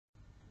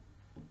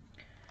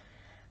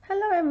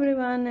Hello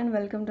everyone and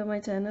welcome to my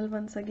channel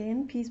once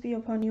again. Peace be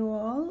upon you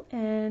all.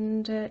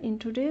 And in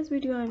today's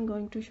video I'm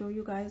going to show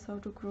you guys how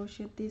to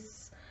crochet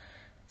this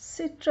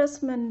citrus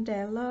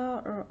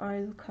mandala, or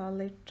I'll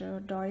call it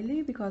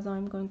doily because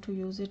I'm going to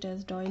use it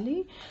as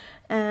doily.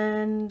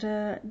 And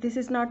this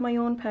is not my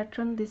own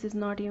pattern, this is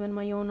not even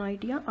my own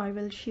idea. I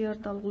will share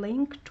the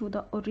link to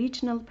the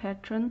original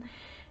pattern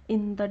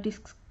in the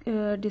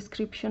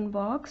description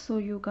box, so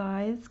you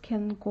guys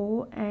can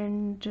go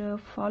and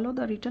follow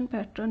the written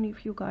pattern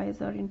if you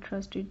guys are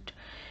interested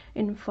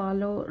in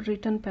follow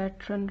written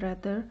pattern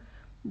rather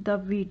the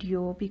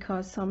video,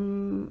 because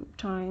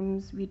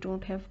sometimes we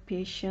don't have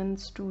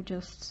patience to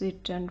just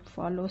sit and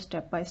follow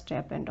step by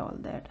step and all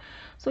that.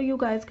 So you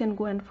guys can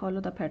go and follow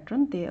the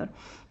pattern there.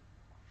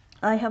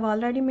 I have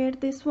already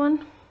made this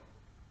one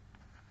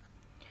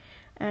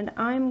and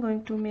I'm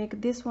going to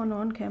make this one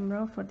on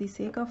camera for the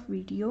sake of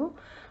video.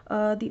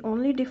 The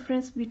only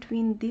difference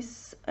between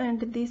this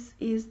and this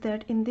is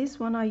that in this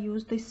one I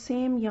used the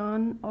same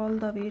yarn all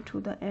the way to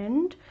the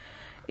end.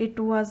 It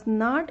was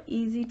not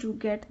easy to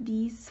get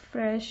these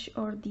fresh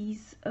or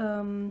these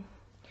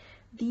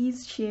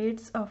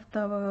shades of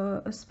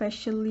the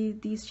especially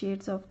these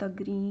shades of the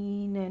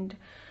green and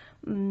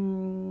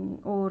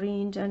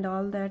orange and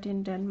all that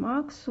in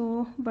Denmark.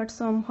 So but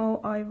somehow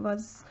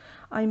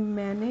I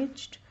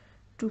managed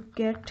to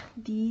get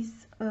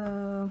these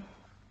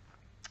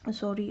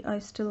sorry, I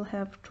still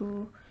have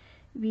to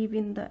weave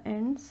in the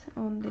ends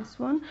on this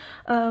one,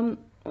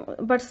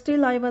 but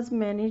still I was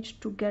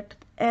managed to get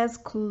as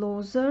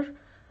closer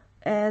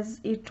as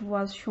it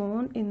was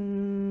shown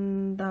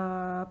in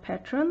the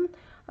pattern.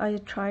 I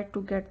tried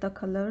to get the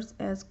colors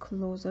as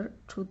closer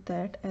to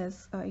that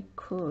as I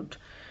could.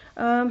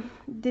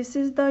 This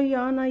is the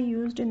yarn I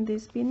used in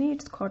this beanie.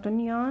 It's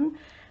cotton yarn,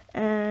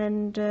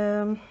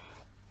 and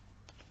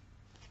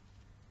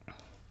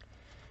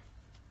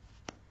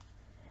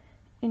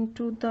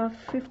into the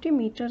 50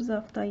 meters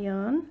of the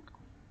yarn,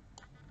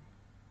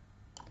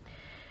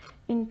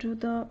 into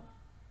the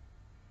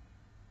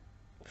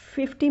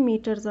 50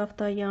 meters of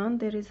the yarn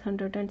there is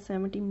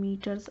 170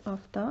 meters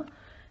of the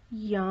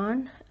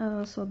yarn,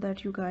 so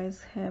that you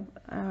guys have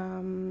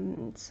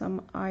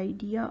some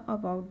idea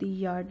about the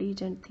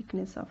yardage and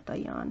thickness of the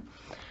yarn.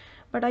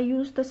 But I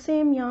used the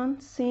same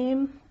yarn,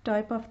 same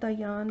type of the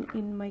yarn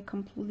in my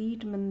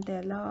complete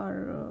mandala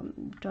or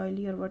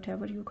doily or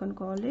whatever you can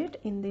call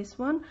it in this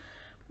one.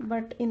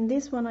 But in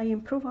this one I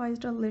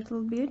improvised a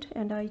little bit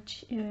and I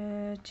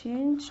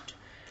changed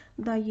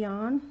the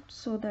yarn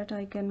so that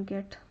I can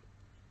get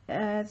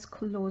as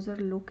closer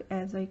look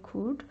as I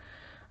could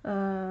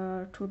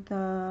to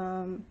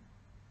the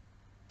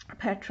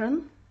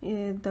pattern,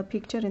 the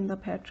picture in the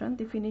pattern,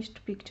 the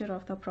finished picture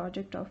of the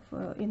project of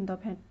in the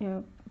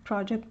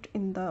project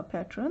in the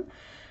pattern.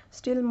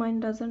 Still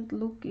mine doesn't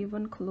look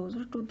even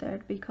closer to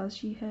that because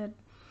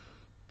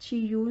she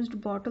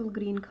used bottle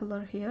green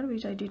color here,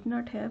 which I did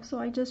not have, so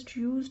I just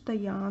used the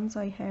yarns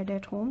I had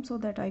at home so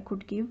that I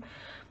could give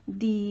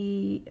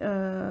the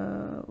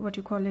what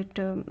you call it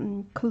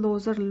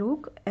closer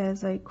look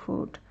as I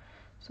could.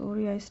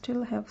 Sorry, I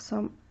still have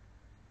some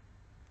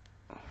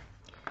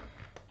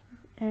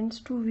ends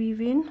to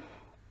weave in,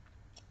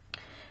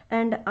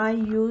 and I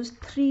used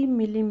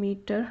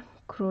 3mm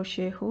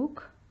crochet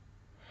hook.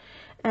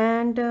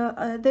 And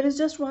there is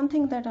just one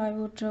thing that I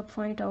would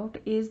point out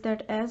is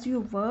that as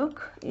you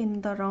work in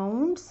the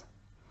rounds,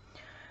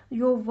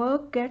 your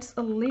work gets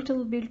a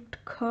little bit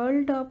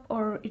curled up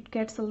or it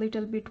gets a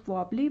little bit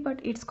wobbly,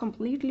 but it's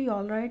completely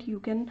all right. You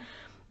can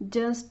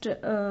just what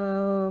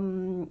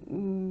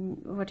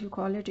you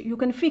call it, you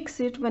can fix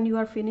it when you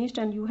are finished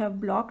and you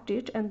have blocked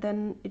it, and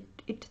then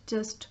it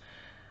just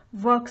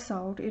works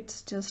out.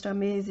 It's just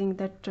amazing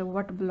that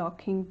what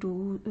blocking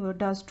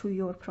does to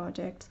your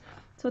projects.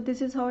 So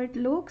this is how it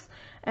looks,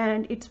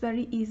 and it's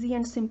very easy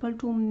and simple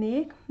to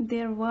make.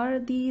 The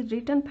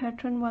written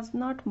pattern was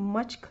not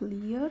much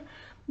clear,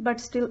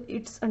 but still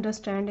it's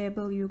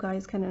understandable. You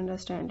guys can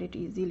understand it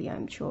easily,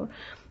 I'm sure.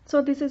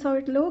 So this is how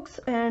it looks,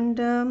 and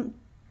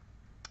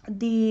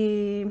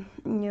the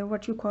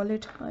what you call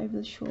it, I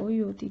will show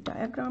you the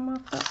diagram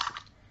of the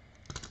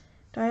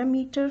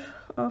diameter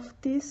of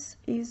this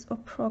is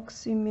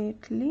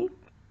approximately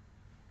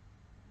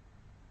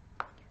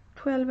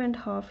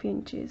 12.5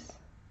 inches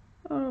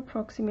or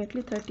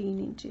approximately 13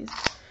 inches.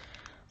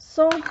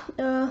 So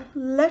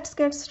let's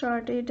get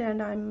started,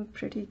 and I'm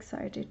pretty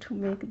excited to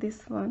make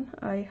this one.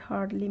 I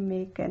hardly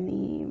make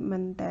any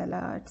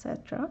mandala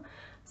etc,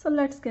 so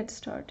let's get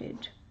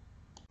started.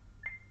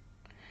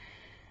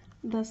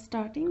 The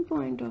starting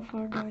point of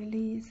our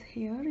doily is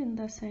here in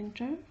the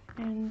center,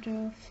 and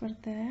for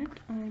that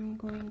I'm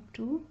going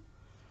to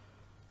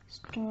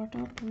start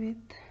up with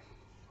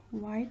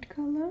white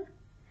color,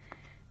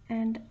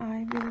 and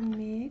I will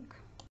make,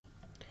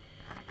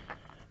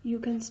 you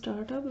can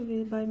start up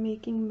by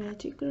making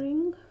magic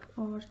ring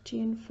or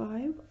chain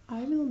 5.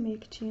 I will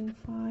make chain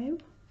 5.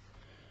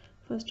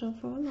 First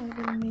of all I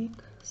will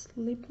make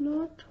slip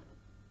knot,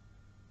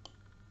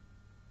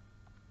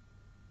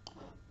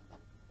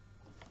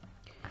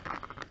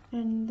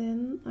 and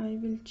then I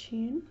will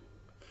chain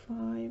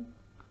 5,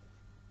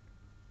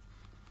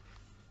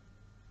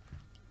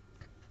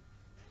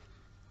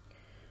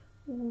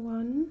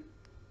 1,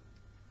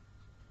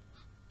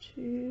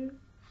 2,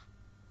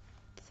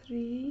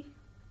 3,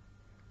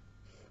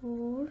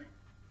 4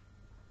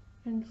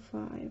 and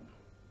 5.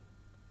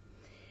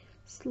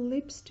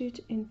 Slip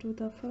stitch into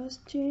the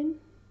first chain,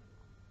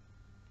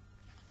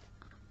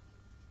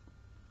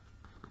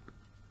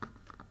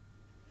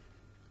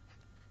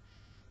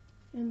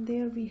 and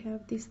there we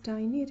have this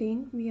tiny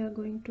ring. We are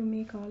going to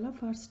make all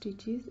of our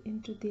stitches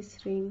into this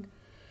ring.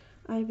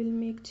 I will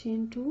make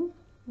chain 2,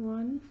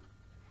 1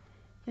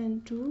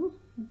 and 2.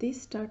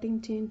 This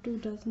starting chain 2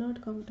 does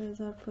not count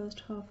as our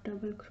first half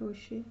double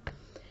crochet.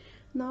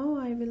 Now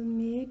I will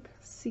make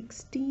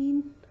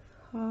 16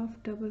 half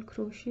double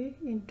crochet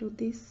into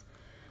this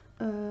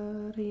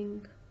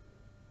ring.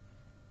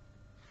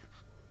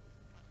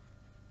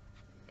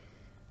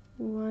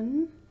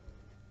 1,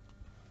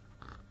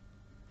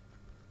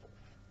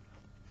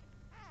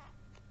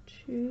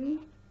 2,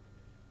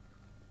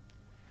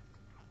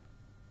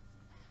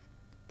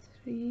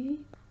 3,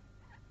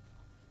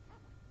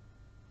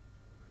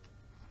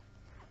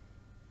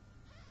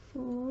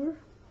 4,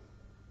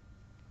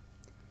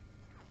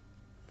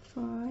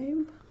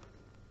 5,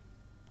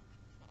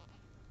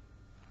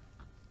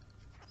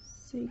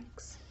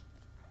 6.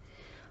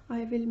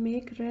 I will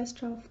make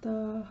rest of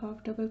the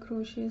half double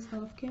crochets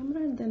off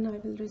camera, and then I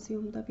will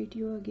resume the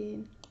video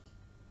again.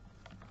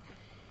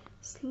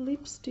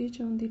 Slip stitch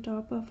on the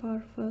top of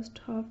our first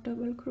half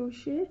double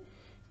crochet.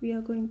 We are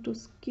going to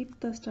skip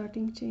the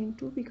starting chain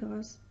 2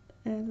 because,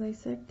 as I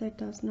said, that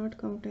does not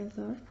count as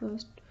our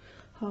first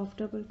half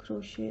double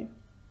crochet.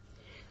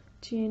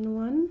 Chain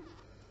 1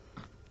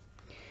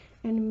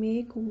 and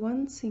make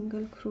 1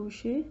 single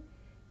crochet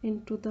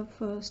into the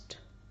first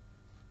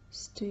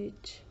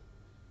stitch,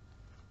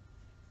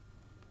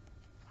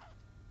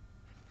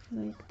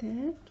 like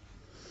that,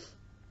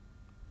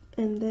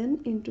 and then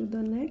into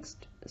the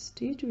next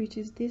stitch, which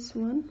is this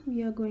one,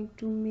 we are going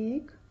to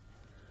make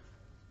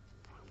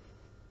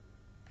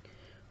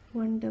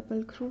 1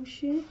 double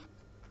crochet,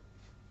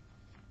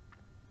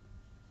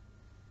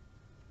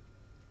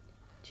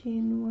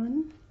 chain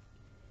 1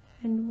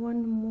 and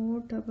 1 more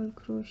double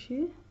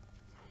crochet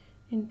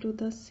into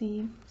the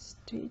same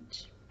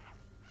stitch.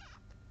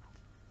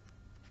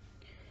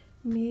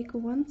 Make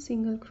 1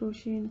 single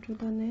crochet into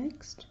the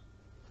next,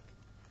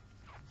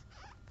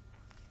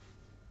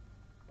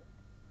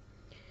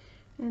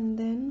 and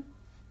then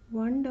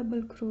 1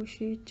 double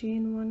crochet,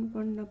 chain 1,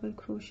 1 double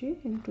crochet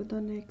into the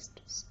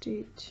next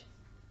stitch.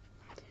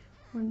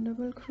 1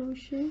 double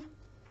crochet,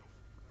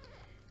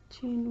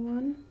 chain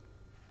 1,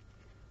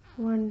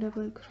 1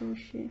 double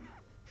crochet,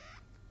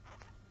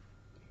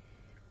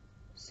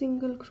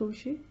 single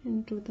crochet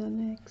into the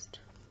next.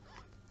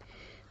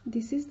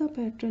 This is the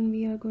pattern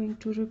we are going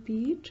to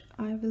repeat.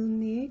 I will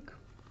make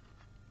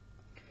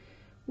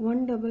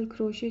 1 double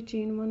crochet,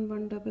 chain 1,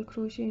 1 double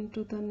crochet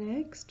into the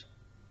next,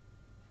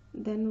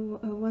 then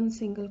 1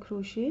 single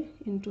crochet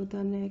into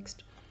the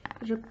next.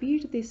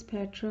 Repeat this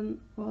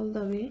pattern all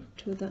the way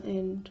to the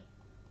end.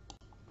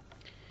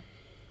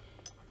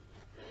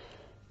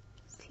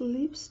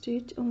 Slip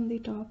stitch on the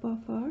top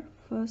of our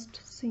first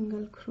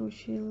single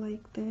crochet,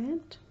 like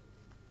that,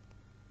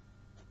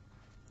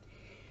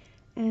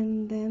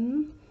 and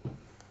then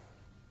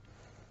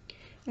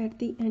at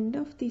the end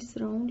of this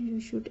round you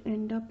should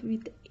end up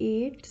with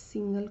 8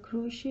 single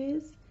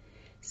crochets,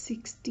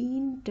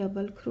 16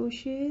 double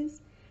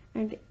crochets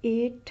and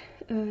 8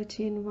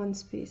 chain 1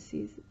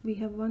 spaces. We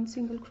have 1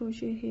 single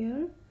crochet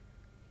here,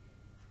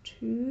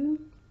 2,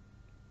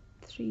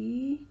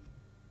 3,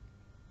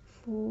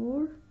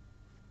 4,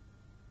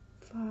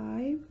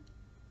 5,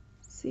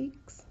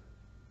 6,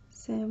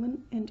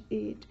 7 and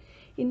 8.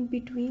 In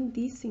between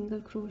these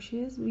single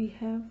crochets we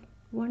have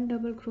 1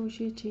 double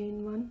crochet,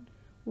 chain 1,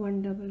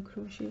 1 double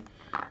crochet.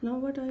 Now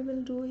what I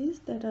will do is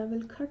that I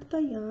will cut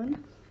the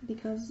yarn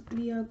because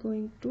we are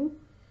going to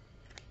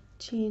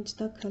change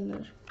the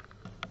color.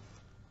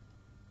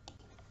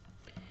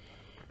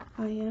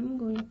 I am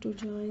going to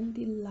join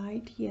the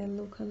light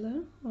yellow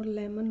color or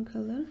lemon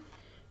color.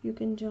 You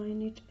can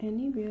join it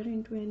anywhere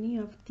into any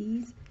of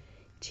these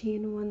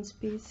chain 1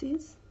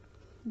 spaces.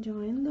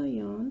 Join the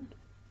yarn,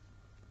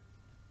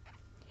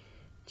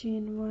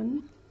 chain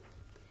 1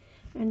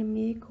 and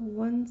make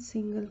 1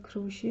 single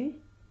crochet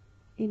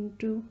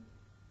into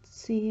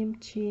same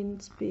chain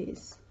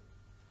space.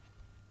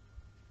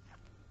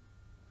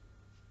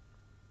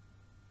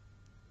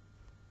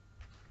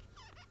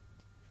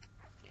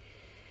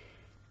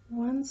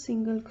 One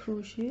single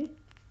crochet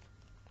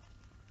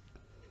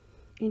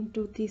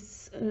into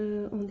this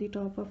on the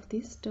top of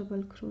this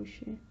double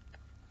crochet,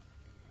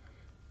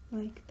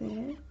 like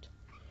that.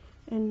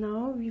 And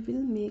now we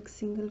will make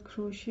single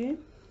crochet,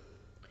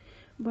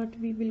 but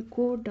we will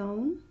go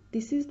down.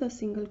 This is the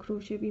single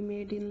crochet we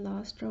made in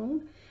last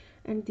round,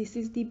 and this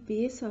is the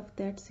base of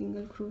that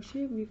single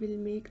crochet. We will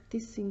make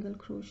this single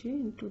crochet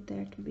into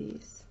that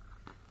base.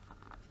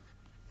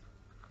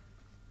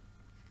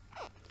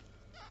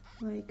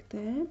 like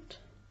that,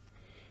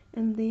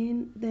 and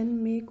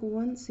then make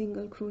one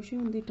single crochet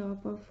on the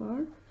top of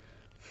our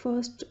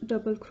first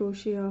double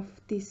crochet of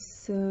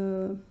this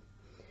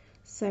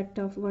set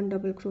of one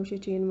double crochet,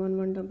 chain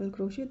one double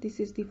crochet. This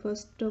is the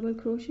first double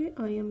crochet.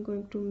 I am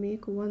going to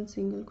make one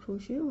single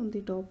crochet on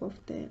the top of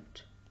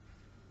that,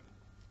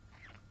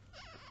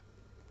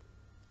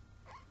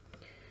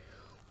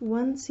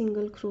 one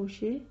single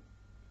crochet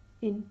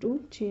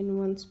into chain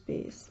one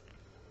space,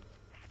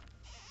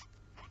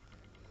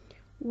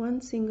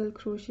 one single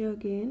crochet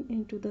again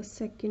into the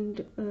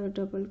second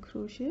double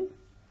crochet,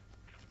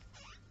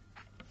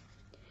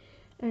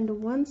 and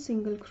one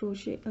single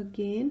crochet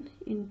again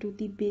into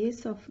the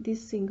base of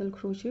this single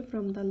crochet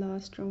from the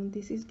last round.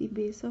 This is the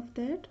base of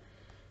that.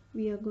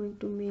 We are going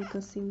to make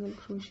a single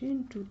crochet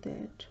into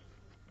that.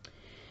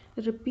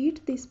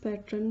 Repeat this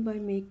pattern by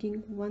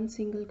making one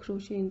single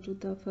crochet into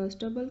the first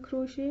double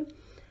crochet,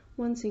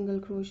 one single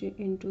crochet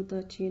into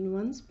the chain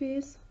one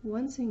space,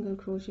 one single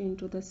crochet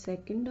into the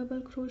second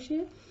double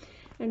crochet,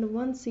 and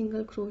one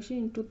single crochet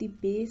into the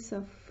base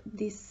of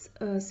this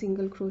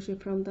single crochet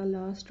from the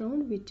last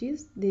round, which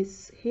is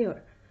this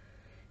here.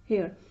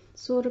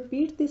 So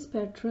repeat this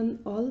pattern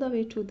all the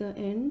way to the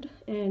end,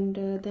 and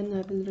then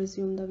I will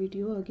resume the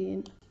video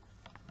again.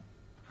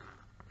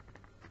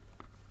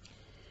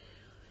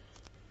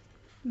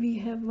 We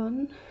have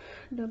one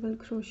double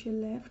crochet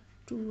left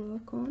to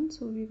work on,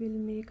 so we will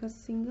make a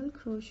single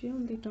crochet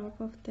on the top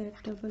of that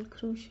double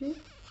crochet,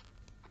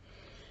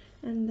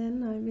 and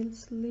then I will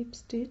slip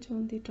stitch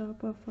on the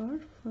top of our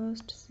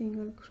first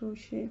single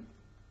crochet.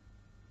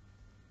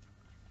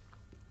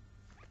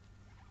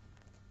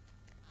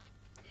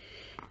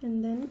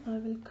 And then I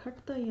will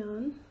cut the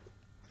yarn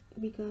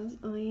because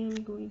I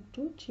am going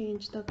to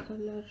change the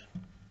color.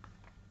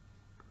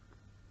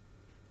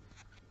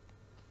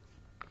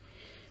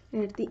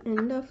 At the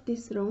end of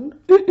this round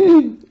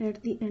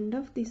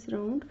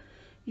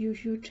you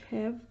should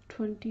have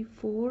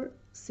 24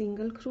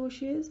 single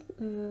crochets,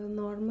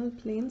 normal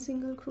plain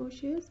single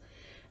crochets,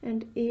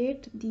 and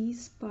 8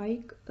 these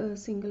spike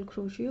single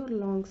crochet or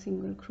long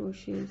single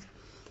crochets.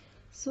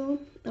 So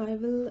I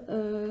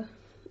will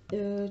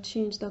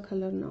change the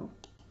color now.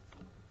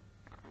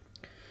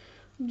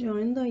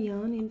 Join the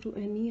yarn into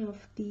any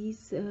of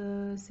these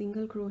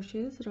single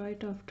crochets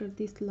right after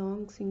this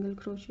long single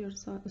crochet or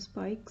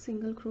spike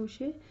single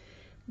crochet.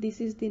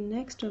 This is the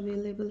next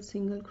available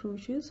single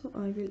crochet, so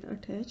I will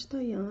attach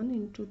the yarn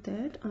into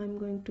that. I'm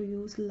going to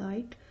use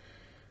light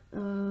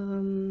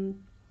I'm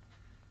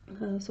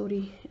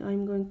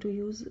going to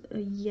use a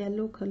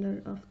yellow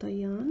color of the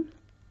yarn,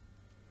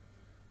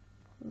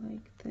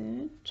 like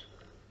that.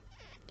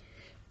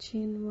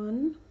 Chain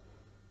one,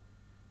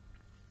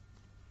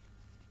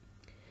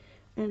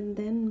 and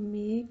then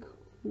make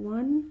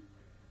one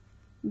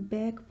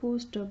back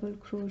post double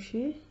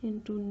crochet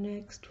into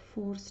next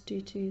 4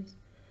 stitches.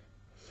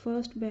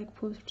 First back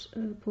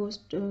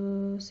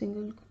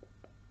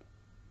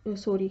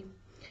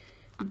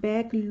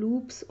back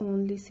loops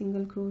only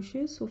single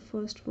crochet. So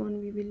first one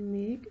we will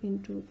make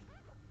into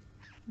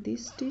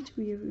this stitch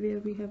where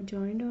we have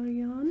joined our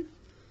yarn,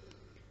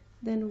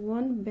 then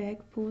one back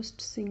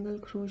post single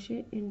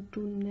crochet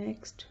into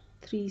next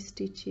 3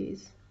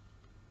 stitches.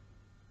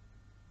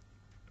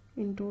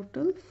 In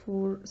total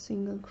 4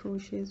 single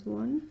crochets,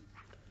 1,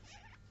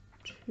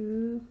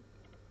 2,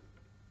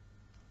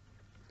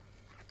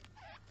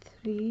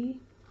 3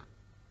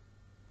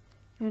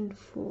 and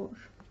 4.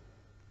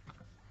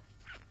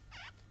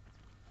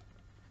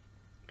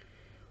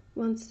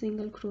 One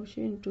single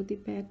crochet into the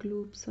back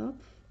loops of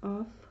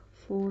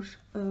 4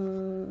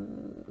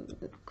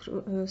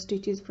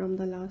 stitches from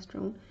the last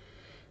round.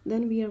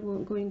 Then we are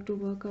going to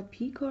work a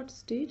picot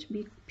stitch.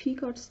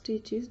 Picot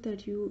stitch is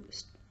that you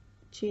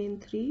chain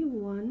 3,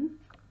 1,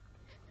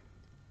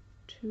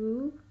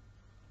 2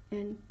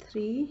 and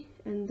 3,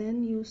 and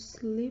then you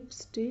slip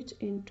stitch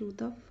into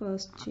the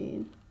first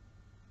chain.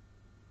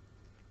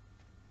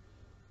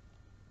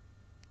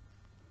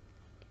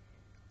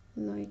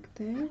 Like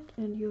that,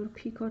 and your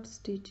picot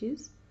stitch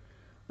is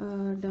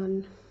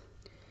done.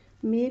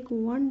 Make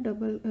one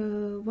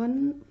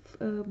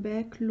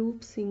back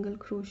loop single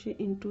crochet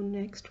into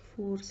next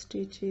 4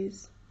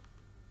 stitches.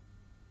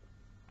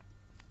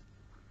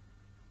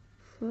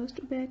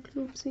 First back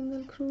loop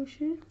single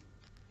crochet,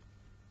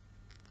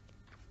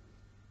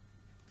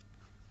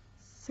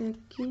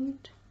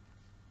 second,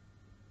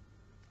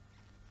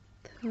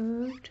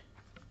 third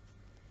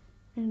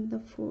and the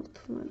 4th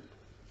one,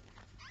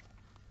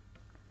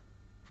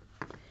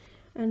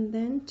 and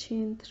then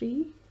chain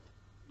 3,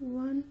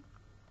 1,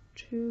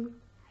 2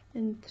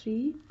 and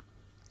 3,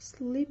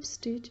 slip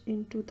stitch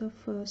into the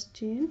first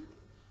chain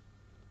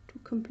to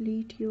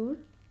complete your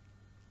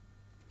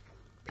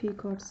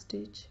picot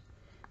stitch.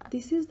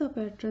 This is the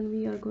pattern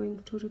we are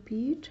going to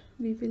repeat.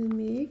 We will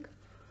make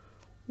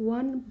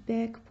one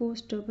back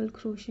post double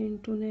crochet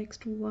into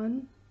next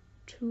 1,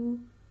 2,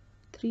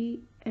 3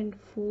 and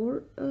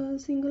 4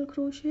 single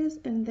crochets,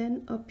 and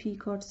then a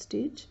picot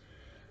stitch,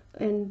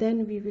 and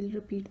then we will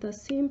repeat the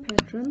same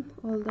pattern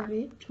all the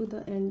way to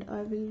the end.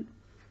 I will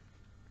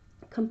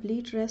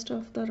complete rest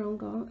of the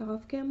round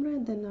off camera,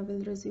 and then I will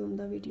resume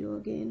the video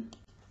again.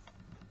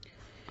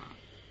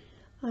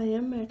 I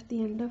am at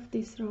the end of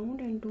this round,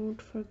 and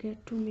don't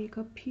forget to make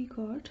a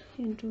picot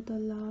into the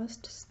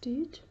last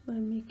stitch by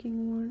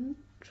making 1,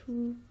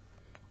 2,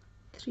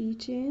 3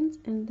 chains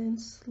and then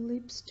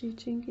slip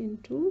stitching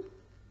into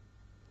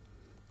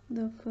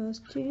the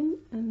first chain.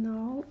 And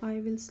now I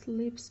will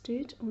slip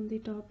stitch on the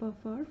top of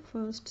our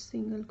first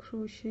single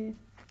crochet.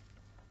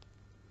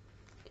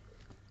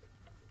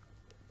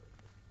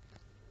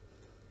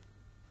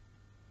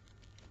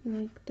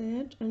 Like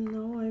that. And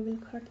now I will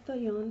cut the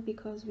yarn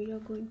because we are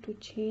going to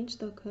change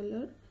the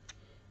color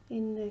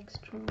in next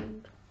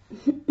round.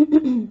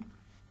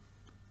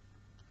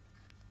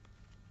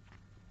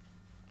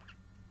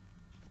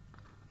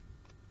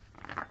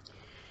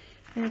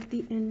 At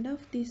the end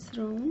of this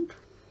round,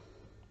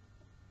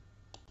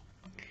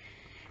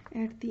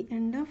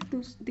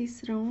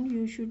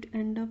 you should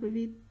end up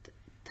with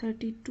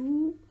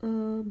 32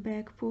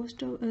 back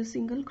post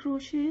single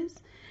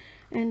crochets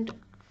and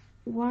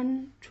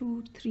 1,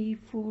 2, 3,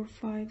 4,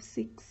 5,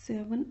 6,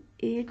 7,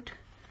 8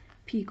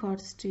 picot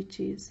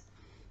stitches.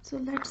 So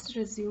let's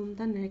resume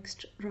the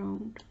next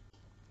round.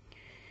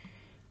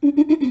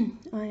 I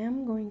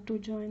am going to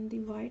join the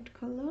white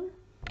color.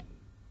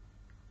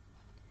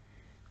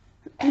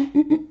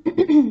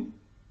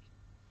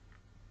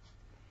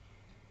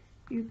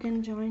 You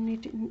can join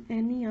it in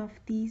any of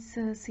these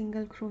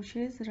single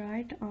crochets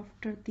right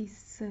after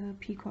this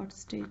picot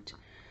stitch.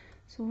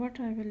 So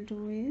what I will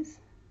do is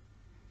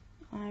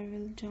I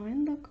will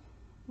join the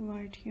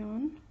white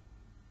yarn,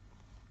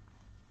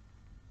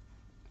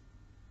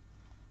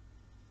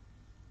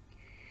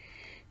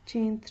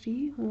 chain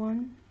 3,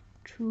 1,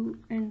 2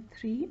 and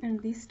 3, and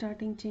this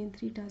starting chain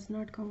 3 does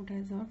not count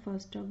as our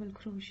first double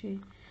crochet.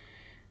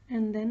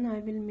 And then I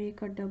will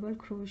make a double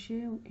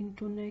crochet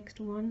into next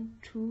 1,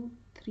 2,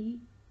 3,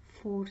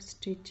 4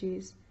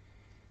 stitches.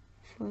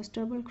 First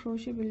double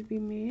crochet will be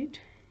made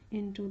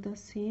into the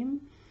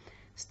same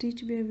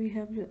stitch where we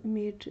have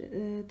made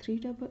 3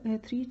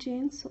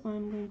 chains. So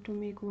I'm going to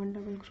make 1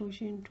 double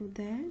crochet into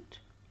that.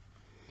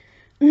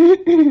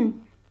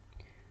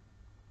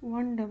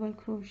 1 double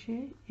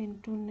crochet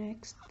into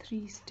next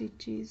 3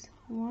 stitches.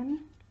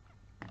 1,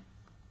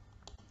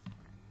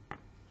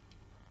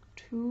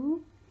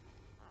 2,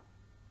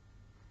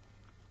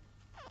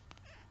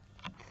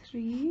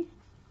 3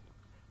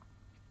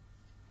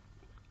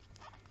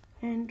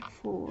 and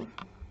 4.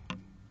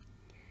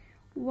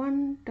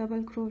 1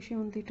 double crochet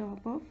on the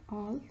top of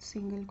all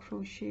single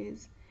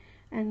crochets,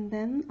 and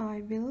then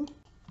I will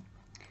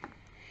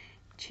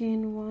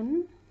chain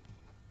 1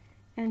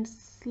 and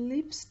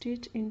slip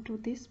stitch into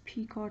this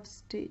picot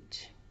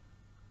stitch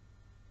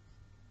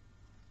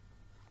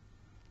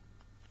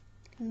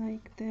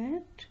like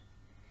that.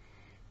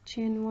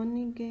 Chain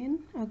 1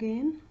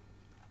 again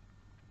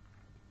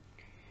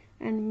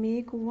and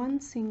make 1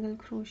 single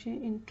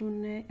crochet into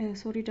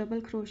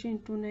double crochet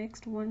into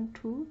next 1,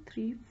 2,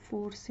 3,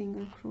 4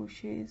 single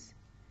crochets.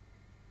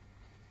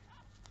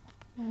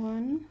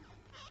 1,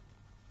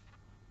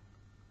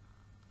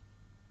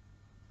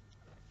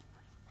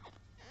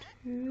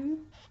 2,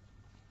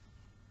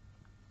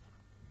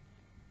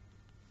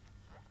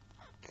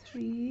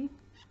 3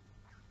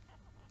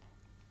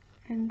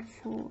 and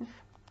 4.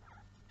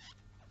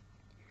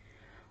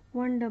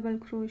 1 double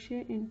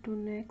crochet into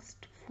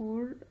next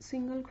 4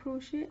 single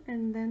crochet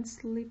and then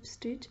slip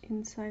stitch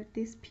inside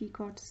this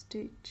picot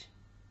stitch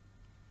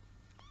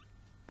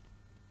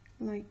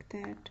like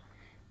that.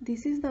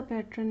 This is the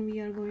pattern we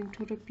are going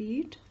to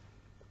repeat,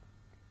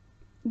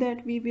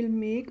 that we will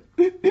make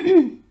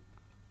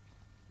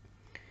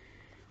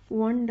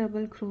 1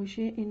 double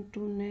crochet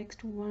into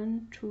next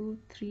 1, 2,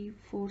 3,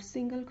 4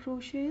 single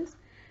crochets,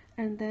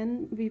 and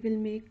then we will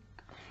make,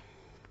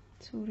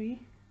 sorry,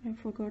 I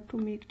forgot to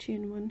make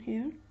chain 1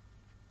 here,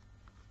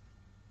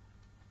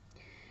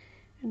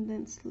 and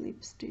then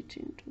slip stitch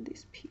into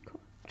this picot.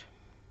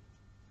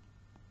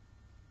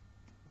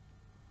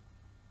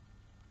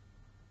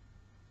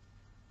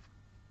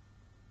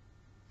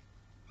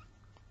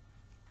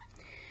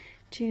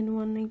 Chain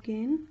 1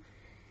 again,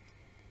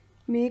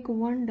 make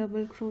 1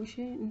 double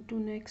crochet into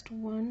next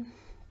 1,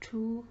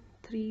 2,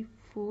 3,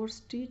 4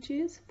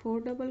 stitches,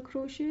 4 double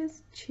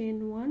crochets,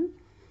 chain 1,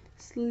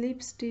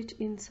 slip stitch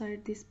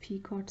inside this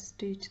picot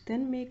stitch,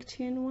 then make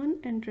chain 1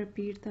 and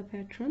repeat the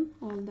pattern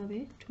all the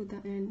way to the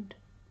end.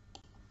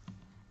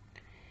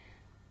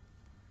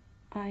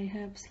 I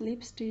have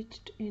slip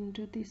stitched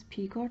into this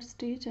picot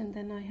stitch and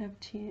then I have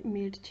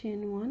made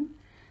chain 1.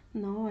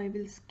 Now I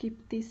will skip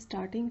this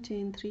starting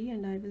chain 3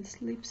 and I will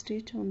slip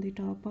stitch on the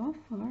top of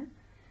our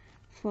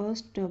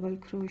first double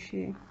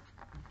crochet.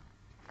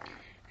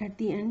 At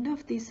the end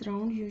of this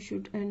round you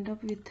should end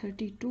up with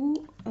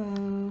 32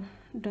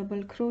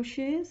 double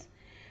crochets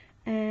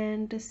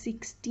and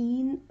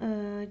 16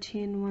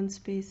 chain 1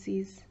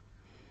 spaces.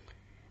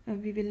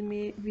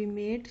 We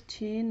made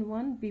chain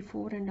 1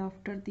 before and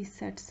after the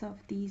sets of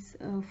these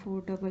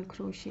 4 double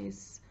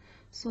crochets.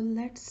 So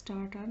let's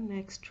start our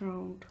next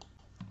round.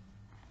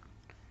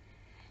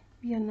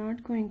 We are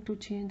not going to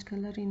change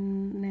color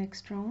in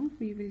next round.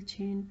 We will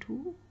chain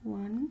 2,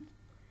 1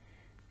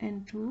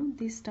 and 2.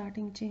 This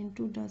starting chain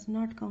 2 does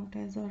not count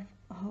as our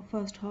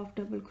first half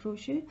double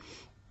crochet.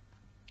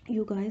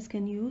 You guys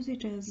can use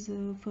it as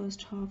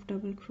first half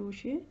double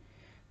crochet,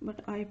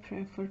 but I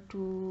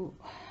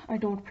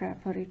don't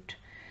prefer it.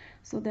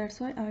 So that's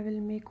why I will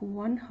make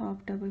 1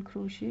 half double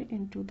crochet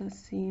into the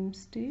same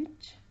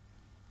stitch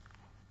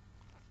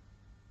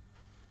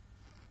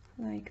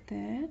like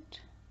that.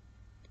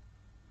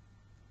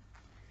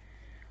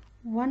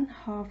 1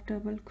 half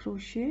double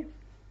crochet,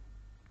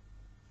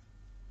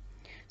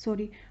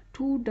 sorry,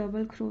 2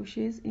 double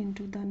crochets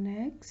into the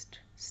next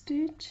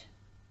stitch,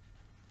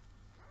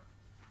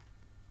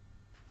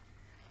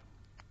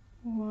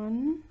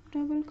 1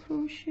 double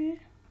crochet,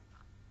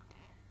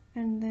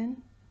 and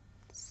then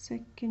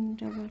second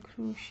double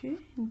crochet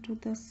into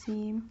the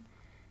same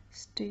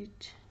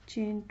stitch,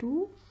 chain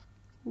 2,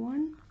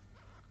 1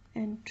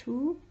 and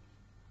 2,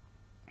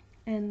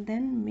 and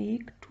then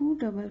make 2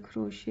 double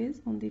crochets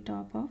on the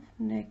top of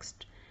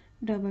next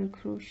double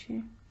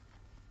crochet,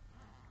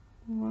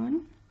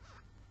 1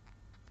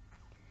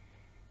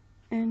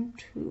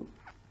 and 2,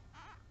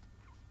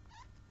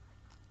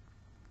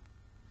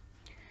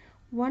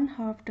 1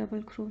 half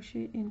double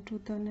crochet into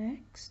the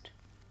next.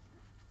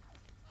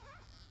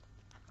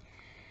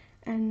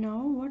 And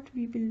now what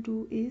we will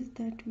do is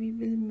that we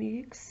will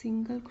make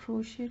single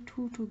crochet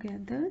 2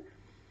 together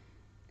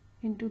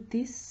into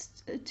this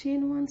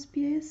chain 1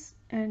 space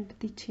and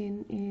the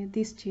chain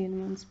this chain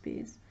 1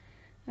 space.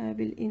 I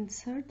will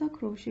insert the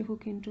crochet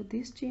hook into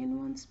this chain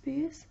 1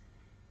 space,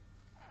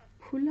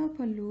 pull up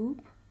a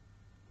loop.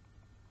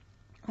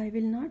 I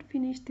will not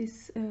finish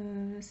this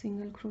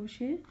single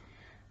crochet.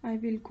 I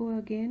will go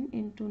again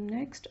into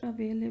next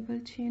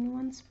available chain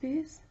 1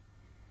 space,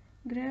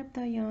 grab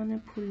the yarn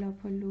and pull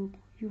up a loop.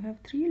 You have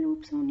 3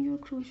 loops on your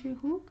crochet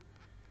hook.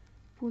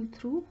 Pull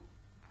through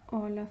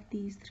all of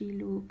these 3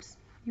 loops.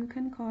 You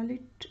can call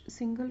it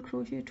single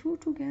crochet 2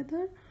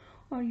 together,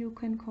 or you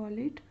can call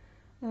it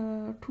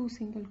 2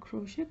 single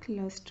crochet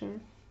cluster.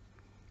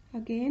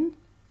 Again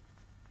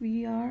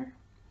we are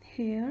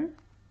here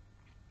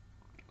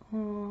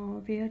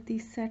where the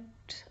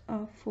set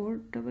of 4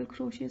 double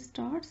crochet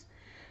starts.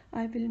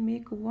 I will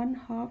make 1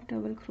 half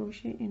double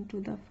crochet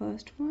into the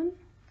first one,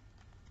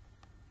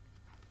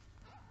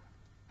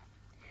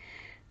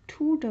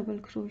 2 double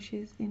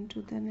crochets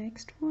into the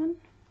next one,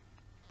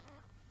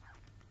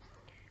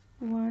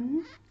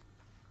 1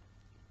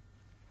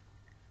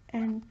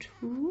 and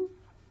 2,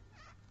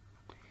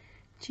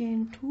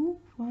 chain 2,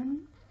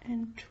 1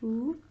 and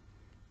 2,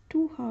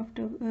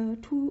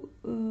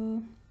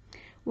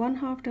 1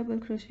 half double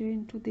crochet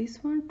into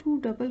this one, 2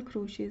 double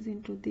crochets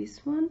into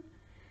this one,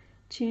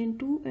 chain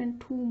 2 and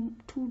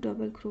 2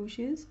 double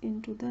crochets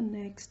into the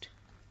next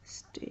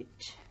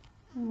stitch,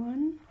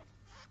 1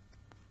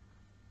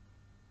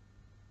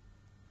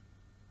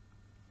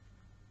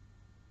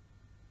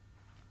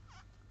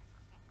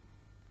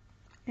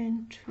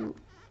 and 2,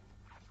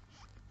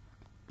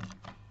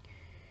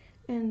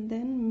 and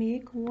then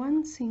make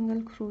 1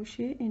 single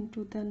crochet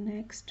into the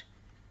next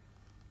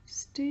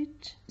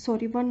stitch,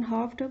 sorry, 1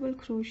 half double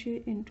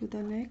crochet into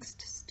the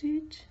next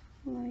stitch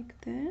like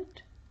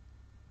that,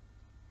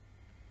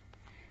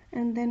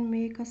 and then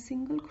make a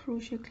single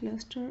crochet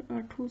cluster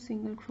or 2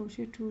 single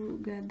crochet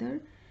together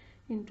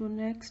into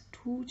next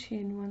 2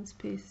 chain 1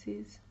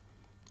 spaces.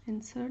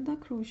 Insert the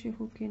crochet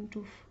hook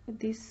into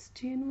this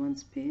chain 1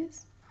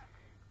 space,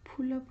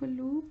 pull up a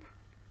loop,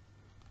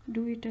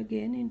 do it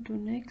again into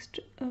next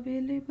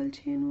available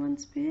chain 1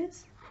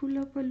 space, pull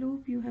up a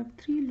loop. You have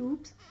 3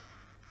 loops,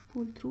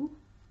 pull through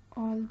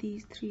all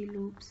these 3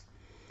 loops.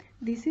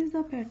 This is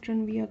the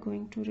pattern we are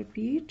going to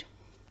repeat.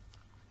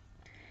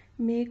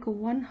 Make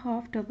 1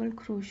 half double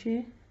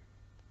crochet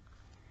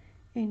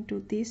into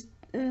this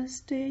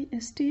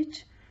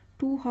stitch,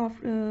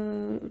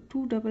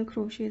 2 double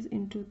crochets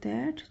into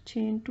that,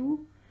 chain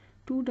 2,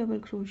 2 double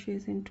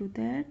crochets into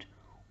that,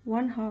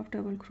 1 half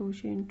double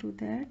crochet into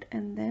that,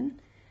 and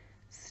then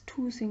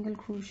 2 single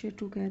crochet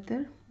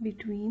together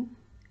between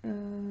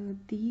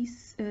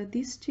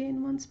this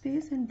chain 1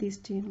 space and this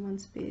chain 1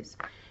 space.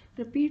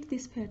 Repeat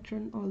this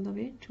pattern all the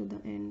way to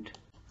the end.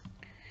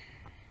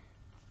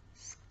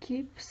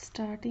 Skip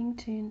starting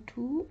chain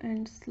 2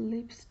 and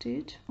slip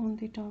stitch on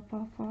the top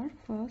of our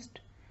first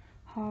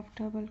half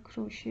double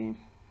crochet.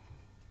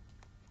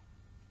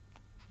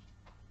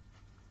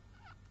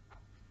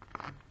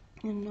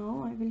 And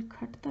now I will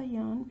cut the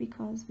yarn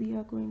because we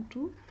are going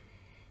to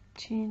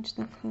change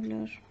the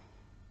color.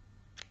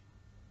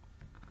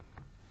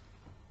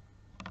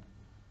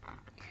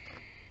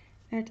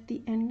 At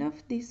the end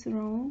of this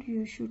round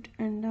you should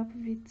end up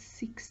with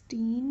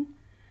 16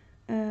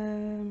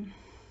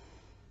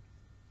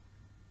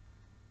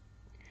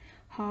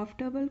 half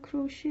double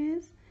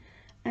crochets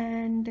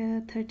and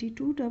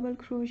 32 double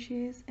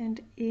crochets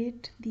and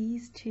 8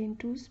 these chain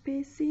 2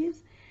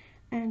 spaces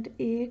and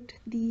 8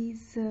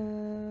 these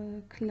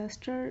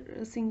cluster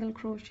single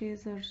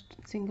crochets or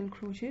single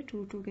crochet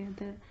 2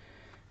 together.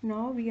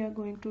 Now we are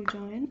going to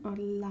join a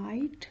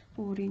light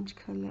orange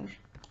color.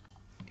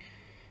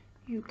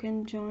 You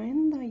can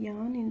join the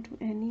yarn into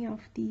any of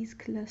these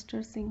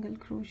cluster single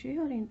crochet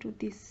or into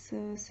this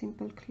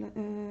simple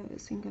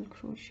single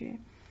crochet,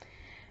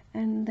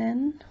 and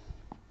then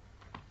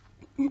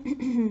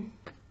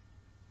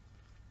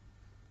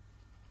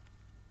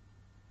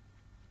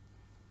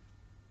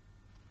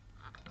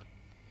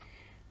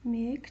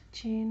make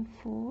chain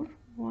 4,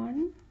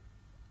 1,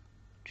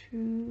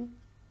 2,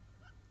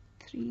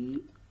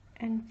 3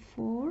 and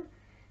 4.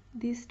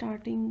 This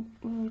starting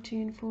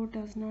chain 4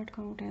 does not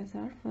count as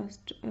our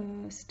first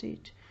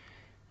stitch.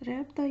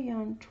 Wrap the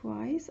yarn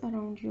twice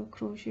around your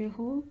crochet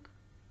hook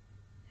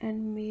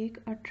and make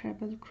a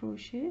treble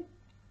crochet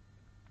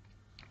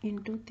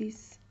into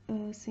this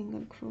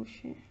single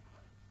crochet.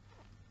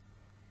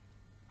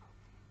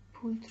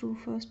 Pull through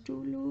first 2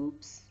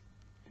 loops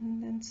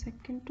and then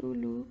second 2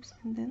 loops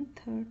and then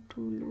third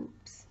 2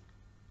 loops.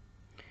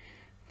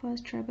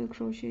 First treble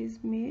crochet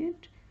is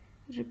made.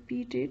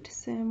 Repeat it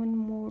 7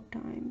 more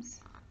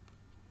times.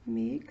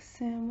 Make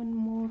 7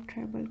 more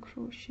treble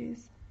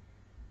crochets.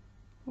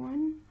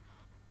 1,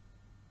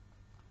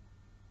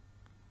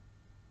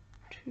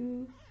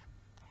 2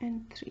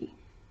 and 3.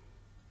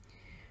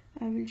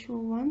 I will show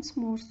once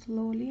more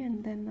slowly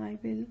and then I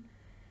will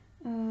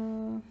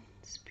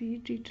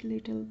speed it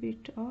little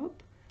bit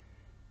up,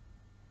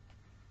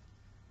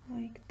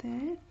 like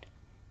that.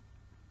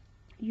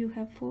 You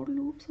have 4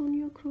 loops on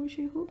your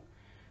crochet hook.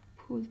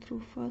 Pull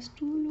through first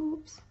 2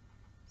 loops,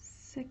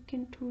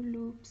 second 2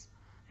 loops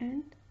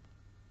and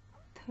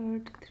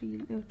third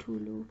 2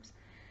 loops.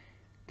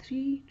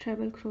 3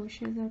 treble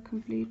crochets are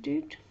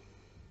completed,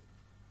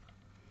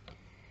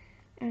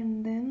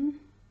 and then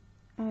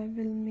I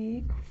will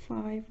make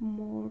 5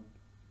 more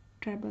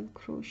treble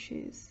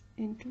crochets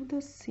into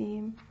the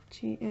same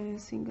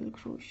single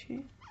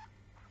crochet.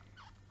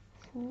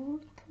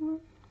 4th one,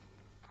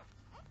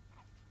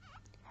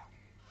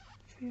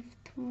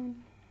 5th one,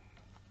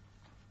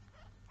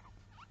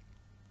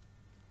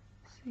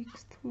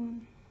 6th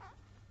one,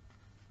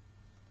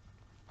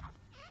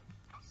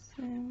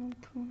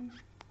 7th one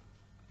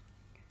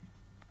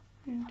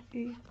and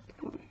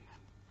 8th one.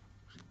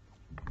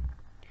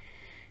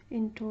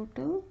 In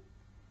total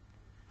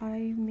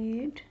I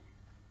made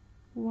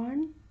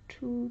 1,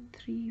 2,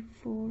 3,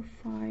 4,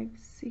 5,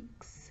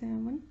 6,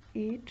 7,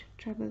 8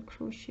 treble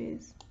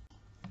crochets,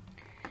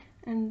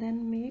 and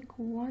then make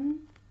 1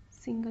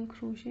 single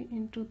crochet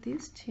into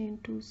this chain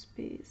 2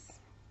 space,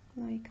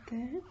 like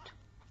that.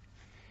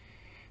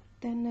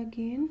 Then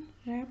again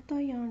wrap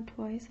the yarn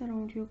twice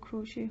around your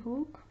crochet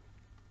hook.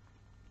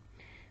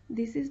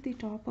 This is the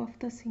top of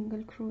the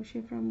single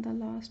crochet from the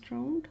last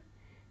round.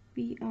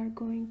 We are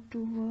going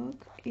to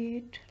work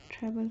 8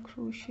 treble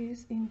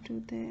crochets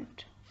into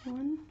that.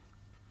 1,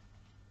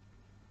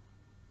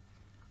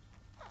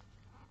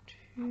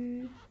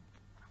 2,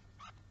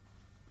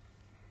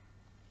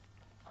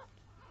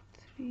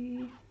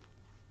 3,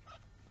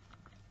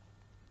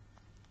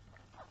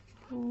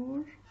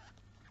 4,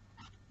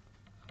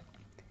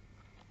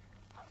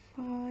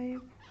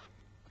 5,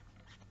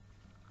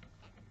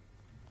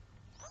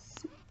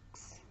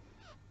 6,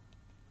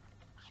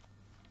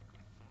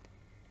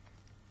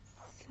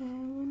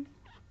 7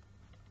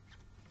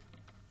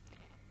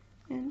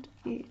 and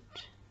 8.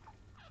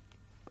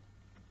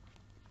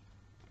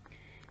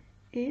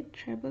 8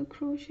 treble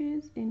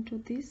crochets into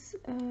this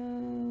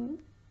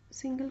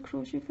single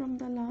crochet from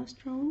the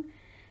last round,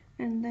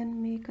 and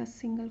then make a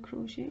single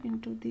crochet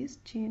into this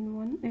chain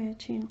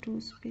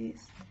 2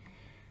 space.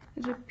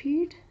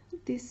 Repeat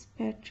this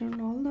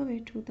pattern all the way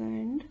to the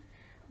end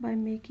by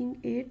making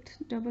 8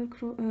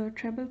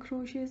 treble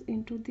crochets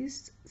into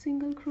this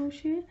single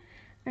crochet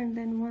and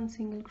then 1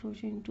 single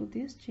crochet into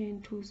this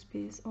chain 2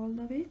 space all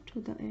the way to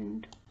the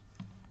end.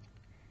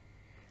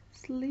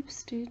 Slip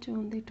stitch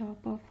on the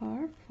top of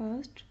our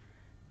first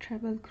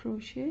treble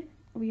crochet.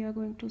 We are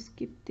going to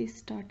skip this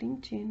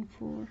starting chain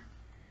 4.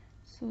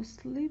 So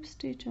slip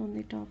stitch on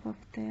the top of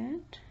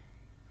that,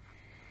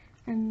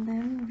 and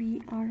then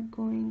we are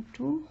going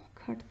to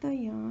cut the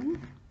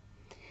yarn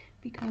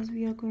because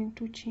we are going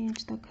to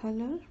change the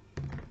color.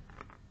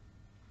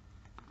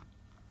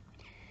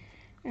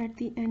 At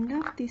the end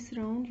of this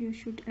round you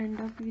should end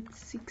up with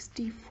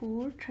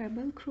 64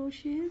 treble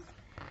crochets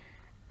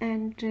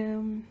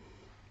and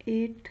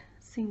 8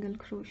 single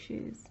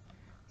crochets.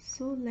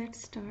 So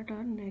let's start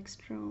our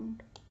next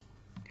round.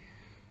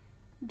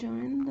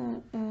 Join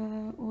the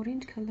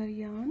orange color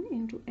yarn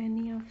into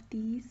any of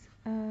these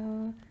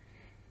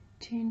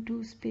chain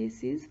 2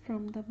 spaces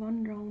from the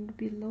one round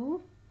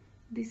below.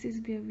 This is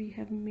where we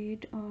have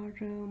made our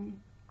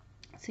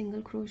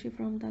single crochet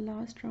from the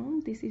last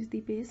round. This is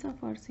the base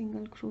of our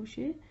single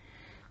crochet,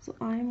 so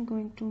I am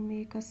going to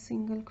make a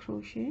single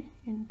crochet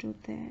into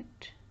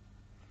that.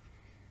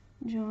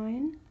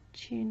 Join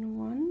chain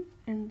 1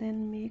 and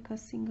then make a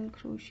single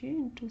crochet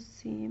into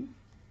same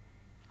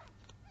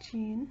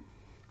chain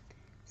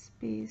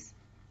space,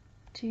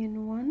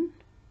 chain 1,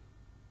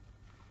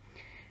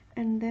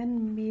 and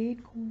then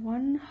make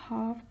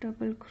 1/2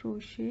 double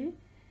crochet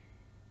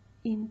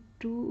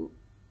into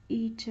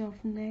each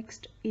of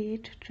next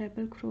 8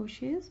 treble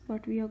crochets,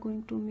 but we are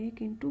going to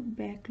make into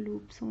back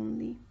loops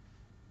only.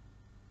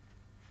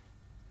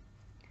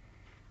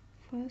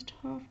 First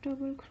half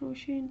double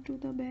crochet into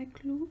the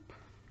back loop,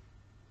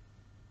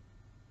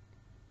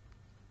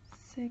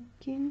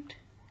 second,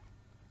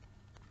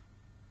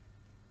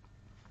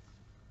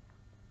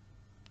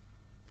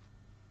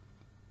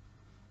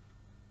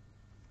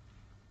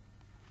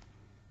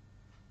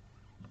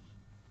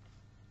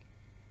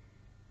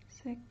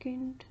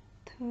 second,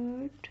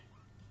 third,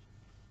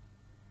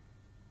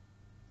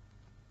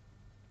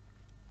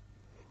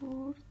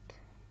 fourth,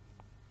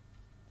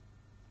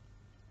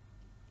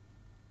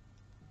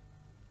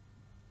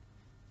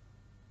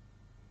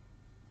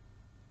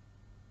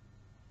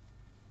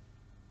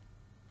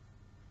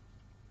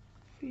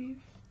 fifth,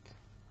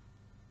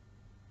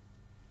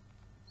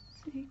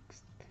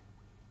 sixth,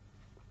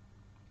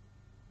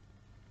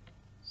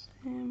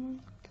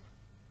 seventh,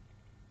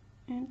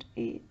 and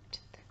eighth.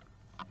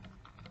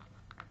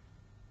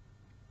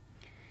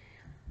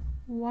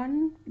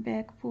 One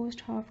back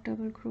post half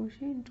double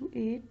crochet into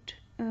 8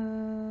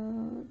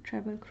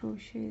 treble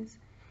crochets,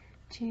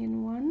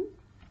 chain 1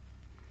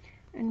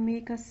 and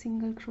make a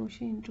single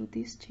crochet into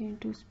this chain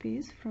 2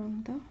 space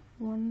from the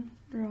one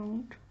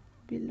round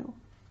below.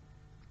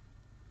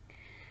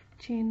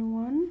 Chain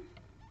 1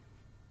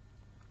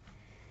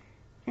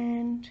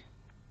 and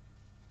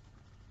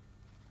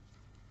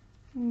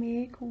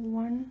make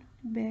one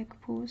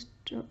back post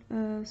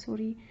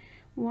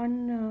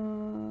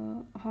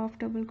one half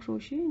double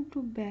crochet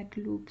into back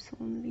loops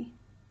only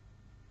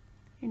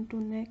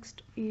into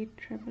next 8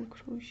 treble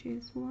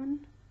crochets. 1,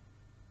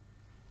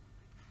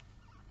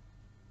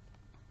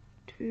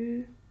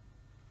 2,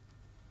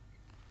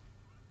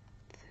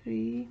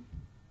 3,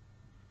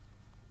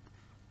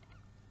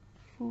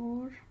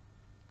 4,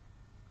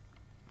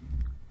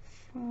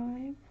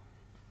 5,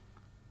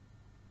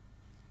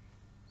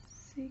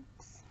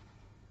 6,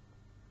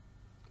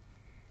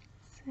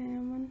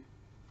 7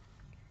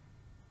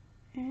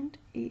 and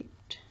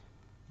 8.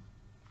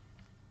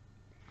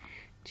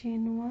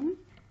 Chain 1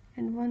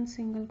 and one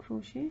single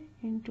crochet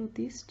into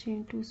this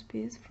chain 2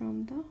 space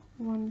from the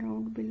one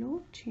round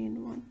below,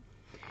 chain 1.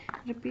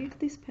 Repeat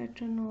this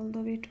pattern all the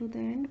way to the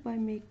end by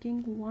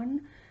making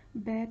one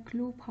back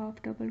loop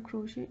half double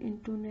crochet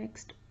into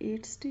next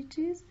 8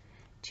 stitches,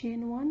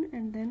 chain 1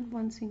 and then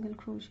one single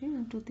crochet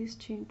into this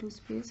chain 2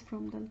 space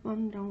from the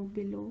one round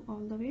below all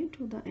the way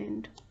to the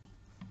end.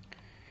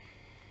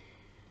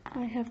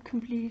 I have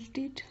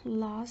completed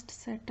last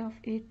set of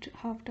 8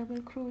 half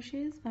double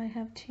crochets. I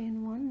have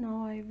chain 1.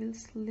 Now I will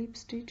slip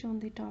stitch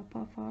on the top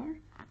of our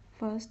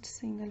first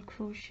single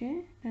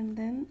crochet and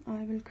then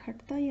I will cut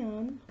the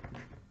yarn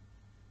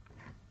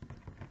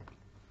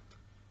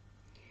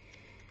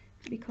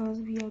because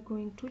we are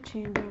going to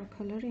change our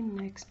color in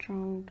next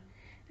round.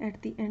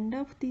 At the end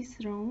of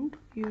this round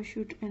you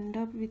should end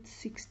up with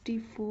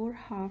 64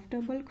 half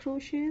double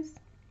crochets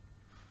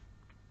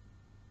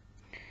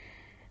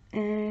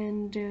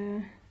and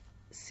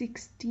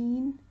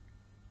 16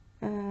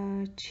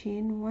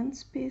 chain 1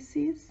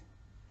 spaces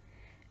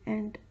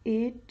and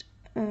 8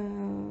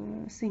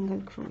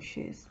 single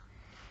crochets.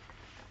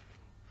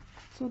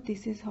 So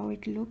this is how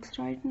it looks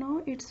right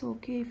now. It's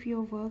okay if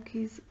your work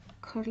is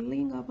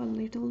curling up a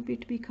little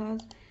bit because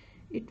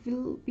it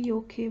will be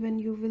okay when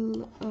you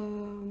will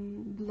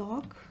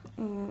block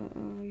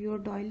your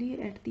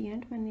doily at the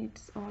end when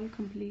it's all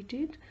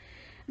completed.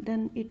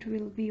 Then it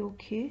will be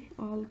okay,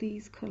 all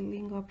these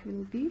curling up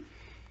will be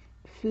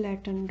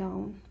flattened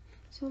down.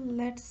 So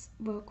let's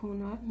work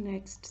on our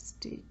next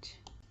stitch.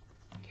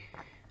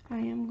 I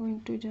am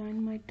going to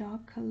join my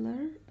dark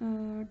color,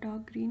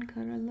 dark green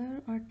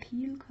color or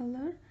teal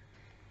color,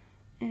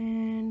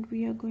 and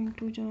we are going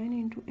to join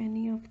into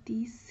any of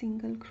these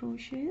single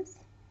crochets.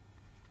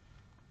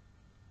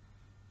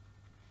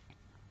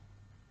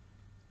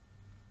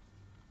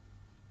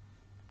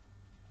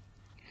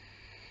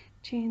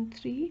 Chain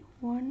 3,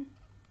 1,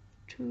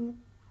 2,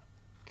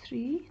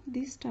 3.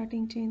 This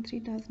starting chain 3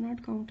 does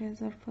not count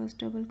as our first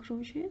double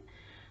crochet,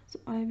 so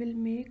I will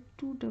make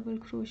 2 double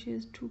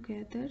crochets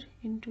together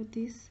into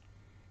this,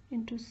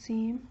 into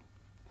same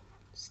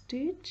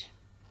stitch.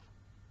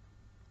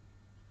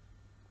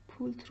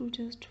 Pull through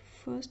just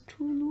first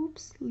 2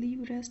 loops,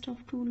 leave rest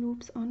of 2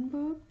 loops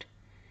unworked,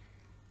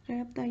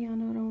 wrap the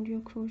yarn around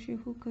your crochet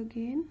hook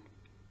again,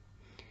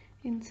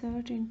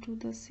 insert into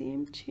the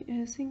same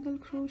single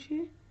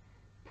crochet,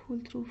 pull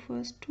through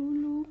first 2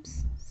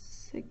 loops,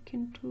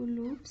 second 2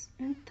 loops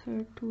and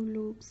third 2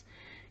 loops.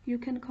 You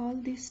can call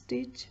this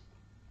stitch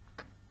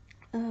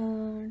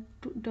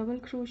double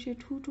crochet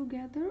 2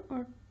 together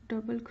or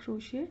double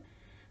crochet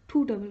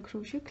 2 double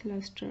crochet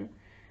cluster,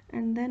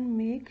 and then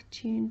make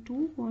chain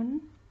 2,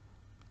 1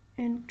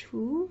 and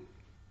 2,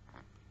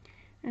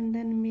 and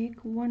then make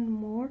one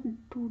more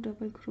 2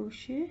 double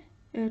crochet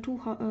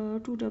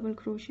two double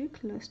crochet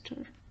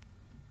cluster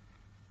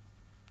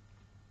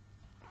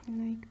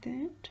like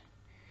that.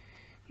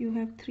 You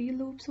have 3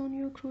 loops on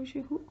your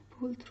crochet hook.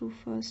 Pull through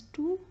first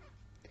 2,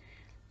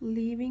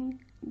 leaving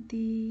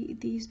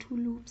these two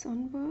loops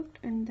unworked,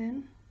 and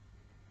then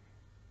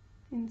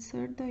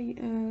insert the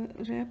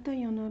wrap the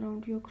yarn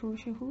around your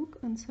crochet hook,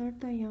 insert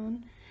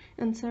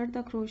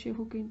the crochet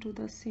hook into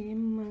the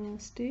same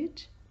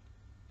stitch.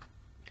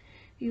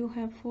 You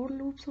have 4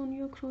 loops on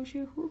your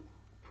crochet hook.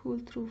 Pull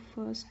through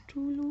first 2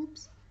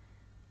 loops,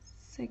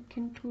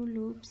 second 2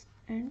 loops,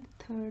 and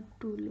third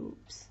 2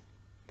 loops.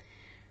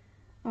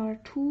 Our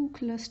two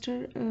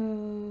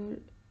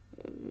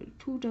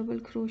double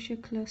crochet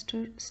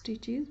cluster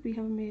stitches, we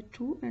have made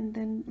 2, and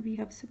then we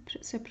have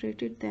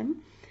separated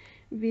them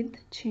with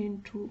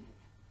chain 2,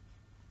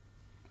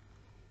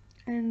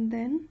 and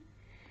then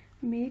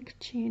make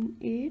chain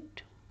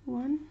 8,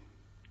 1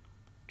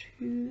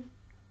 2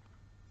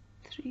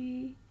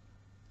 3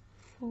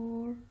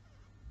 4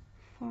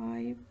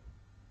 5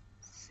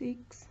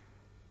 6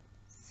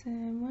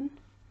 7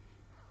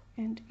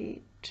 and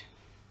 8,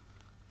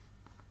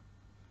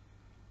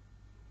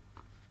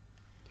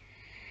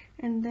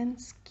 and then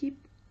skip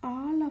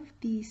all of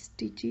these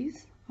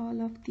stitches,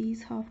 all of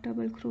these half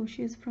double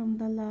crochets from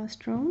the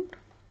last round,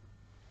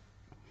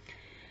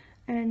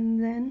 and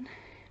then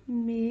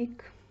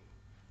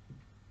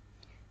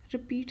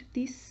repeat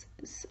this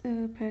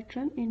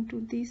pattern into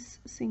this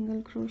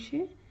single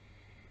crochet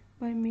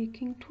by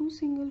making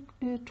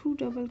two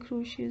double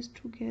crochets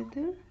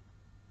together,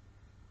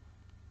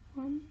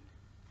 1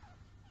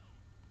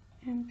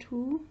 and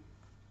 2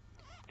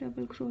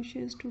 double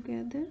crochets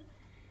together,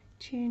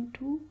 chain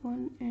 2,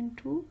 1 and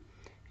 2,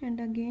 and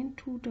again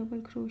 2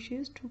 double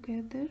crochets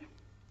together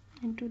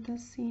into the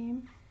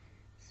same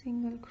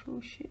single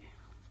crochet,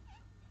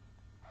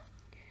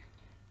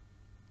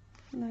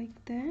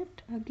 like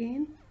that.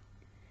 Again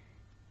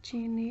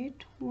chain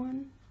 8,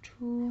 1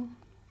 2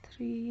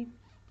 3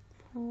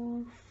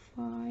 4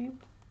 5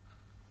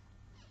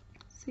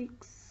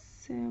 6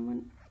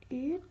 7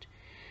 8,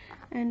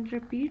 and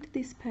repeat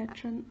this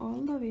pattern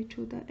all the way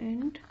to the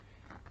end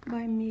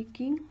by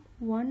making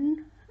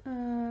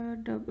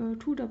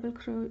two double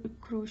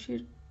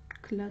crochet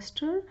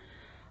cluster,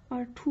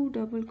 or 2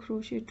 double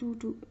crochet 2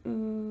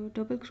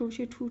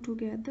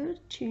 together,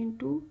 chain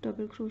 2,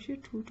 double crochet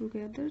 2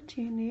 together,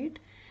 chain 8,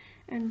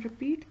 and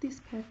repeat this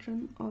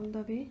pattern all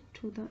the way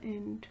to the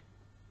end.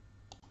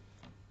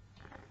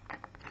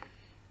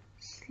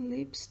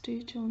 Slip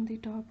stitch on the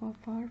top of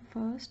our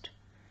first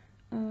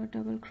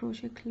double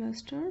crochet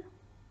cluster.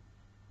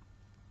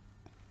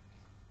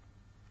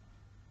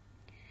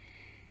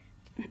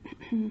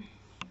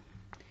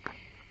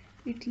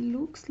 It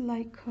looks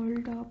like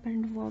curled up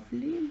and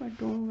wobbly, but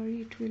don't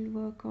worry, it will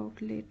work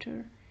out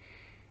later.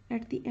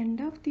 At the end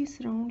of this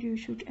round you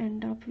should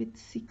end up with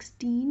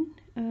 16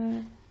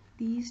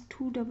 these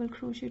 2 double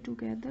crochet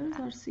together,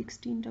 or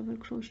 16 double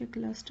crochet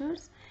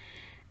clusters,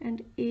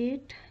 and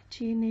 8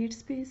 chain 8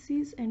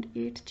 spaces and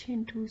 8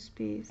 chain 2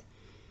 space.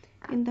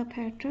 In the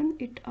pattern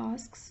it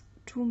asks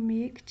to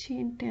make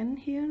chain 10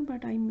 here,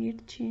 but I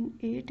made chain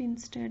 8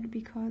 instead,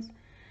 because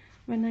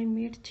when I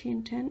made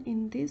chain 10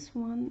 in this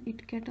one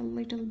it get a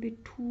little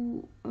bit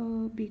too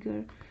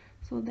bigger,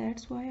 so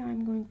that's why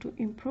I'm going to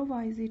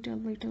improvise it a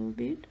little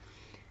bit.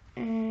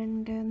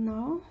 And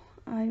now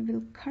I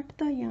will cut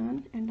the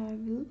yarn and I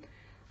will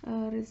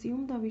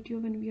resume the video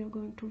when we are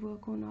going to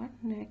work on our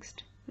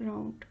next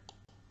round.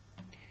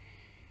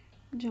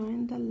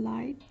 Join the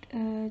light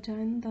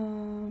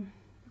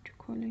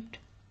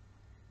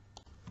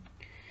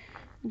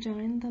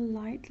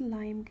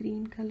lime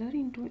green color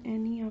into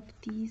any of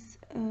these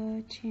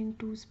chain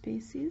 2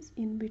 spaces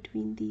in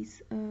between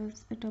these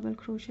double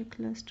crochet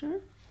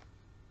cluster,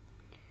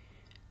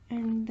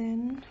 and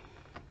then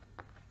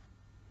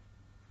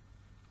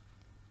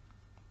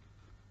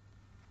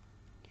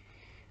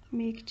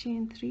make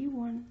chain 3,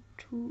 1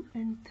 2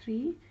 and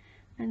 3,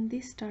 and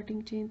this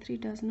starting chain 3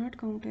 does not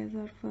count as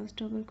our first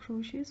double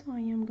crochet, so I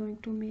am going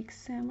to make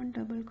 7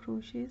 double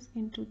crochets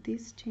into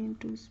this chain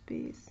 2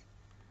 space.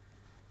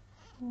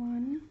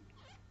 1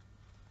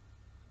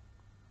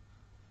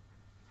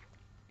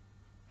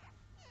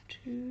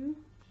 2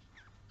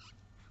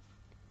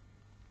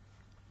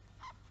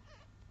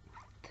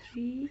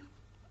 3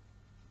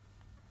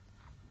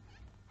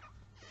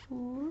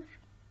 4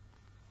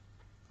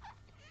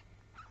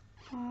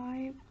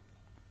 5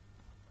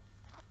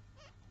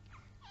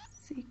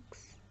 6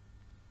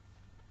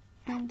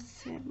 and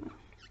 7.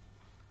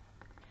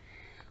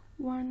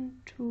 1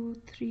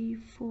 2 3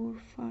 4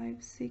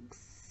 5 6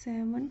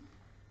 7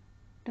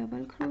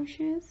 double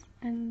crochets,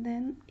 and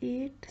then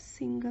 8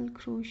 single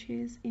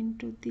crochets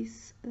into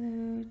this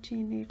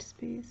chain 8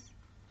 space.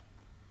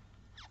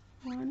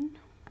 1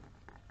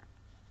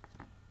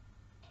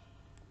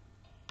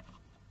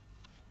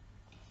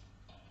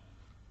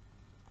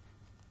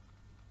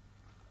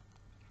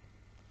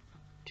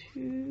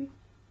 2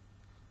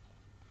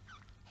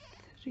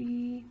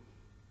 3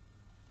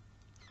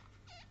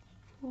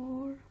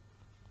 4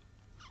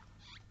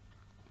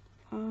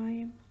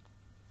 5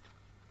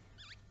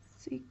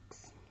 6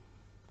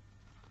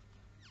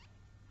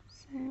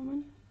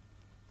 7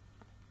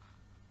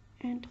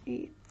 and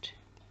 8.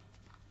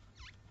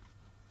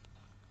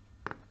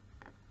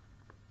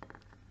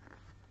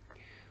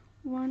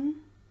 1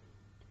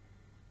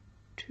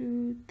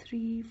 2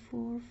 3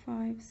 4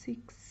 5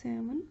 6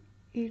 7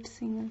 8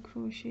 single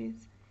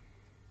crochets.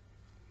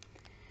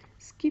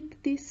 Skip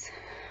this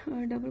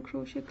double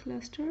crochet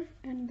cluster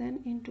and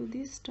then into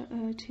this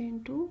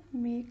chain 2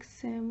 make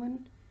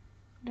 7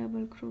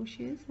 double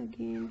crochets.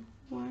 Again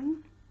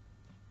 1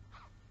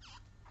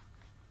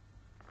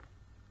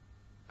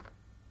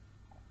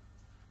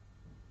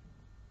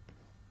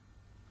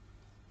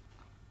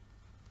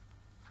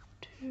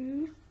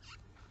 2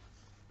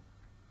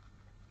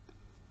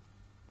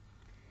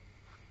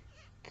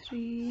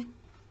 3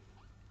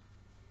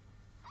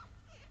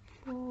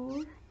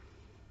 4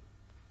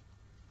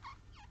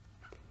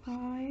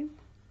 5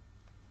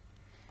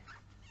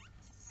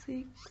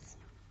 6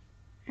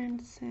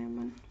 and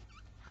 7.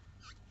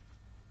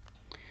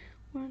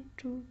 1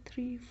 2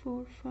 3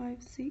 4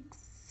 5 6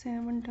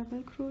 7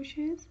 double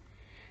crochets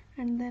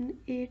and then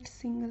 8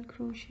 single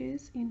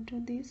crochets into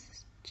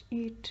this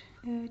 8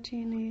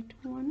 chain 8.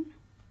 1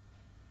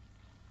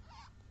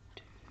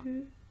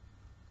 2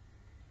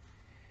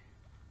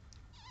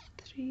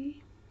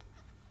 3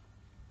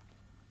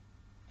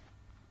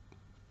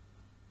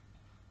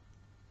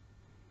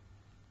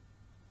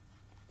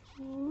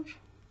 4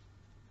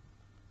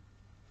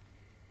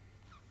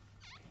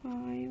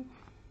 5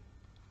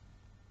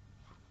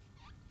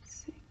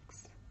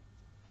 6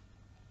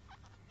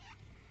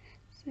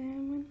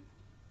 7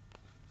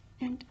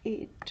 and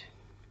 8.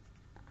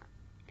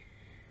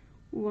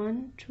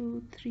 1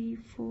 2 3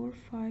 4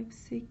 5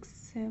 6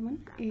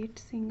 7 8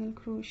 single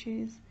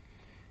crochets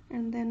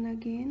and then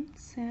again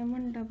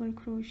 7 double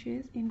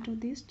crochets into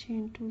this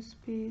chain 2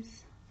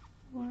 space.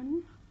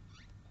 1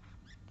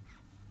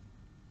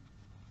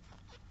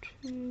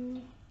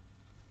 2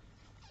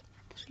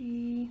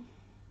 3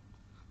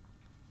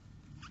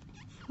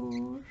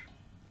 4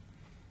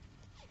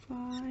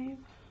 5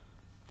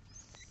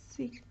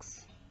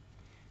 6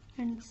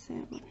 and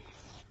 7.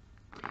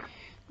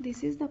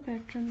 This is the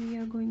pattern we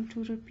are going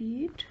to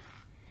repeat.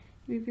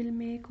 We will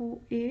make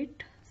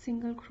 8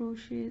 single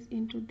crochets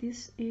into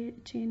this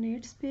chain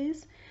 8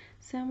 space,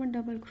 7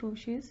 double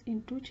crochets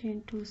into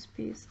chain 2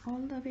 space all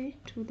the way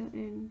to the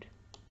end.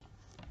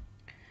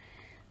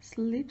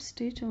 Slip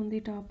stitch on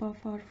the top of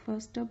our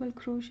first double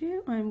crochet.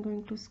 I am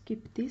going to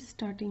skip this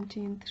starting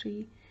chain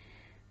 3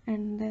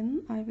 and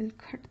then I will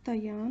cut the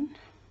yarn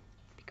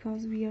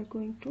because we are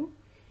going to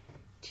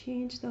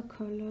change the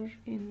color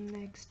in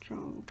next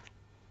round.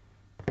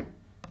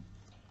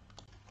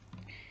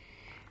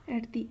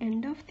 At the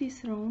end of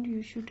this round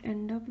you should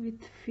end up with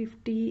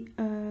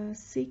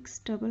 56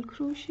 double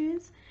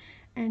crochets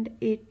and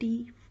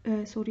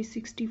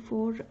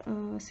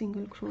 64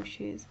 single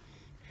crochets.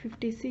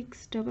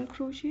 56 double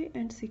crochet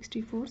and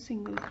 64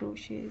 single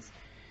crochets.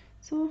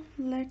 So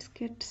let's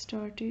get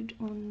started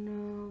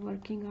on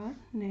working our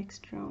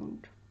next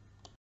round.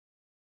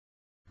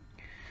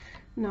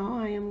 Now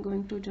I am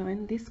going to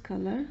join this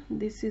color.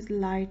 This is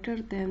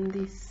lighter than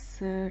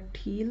this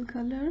teal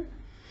color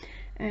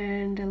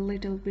and a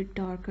little bit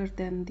darker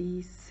than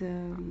this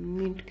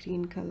mint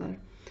green color.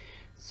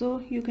 So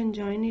you can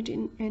join it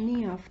in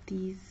any of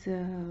these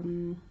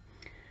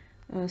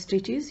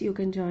stitches. You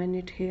can join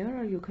it here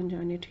or you can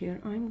join it here.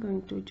 I'm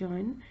going to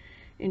join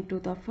into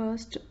the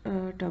first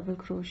double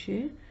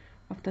crochet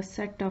of the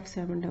set of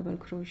 7 double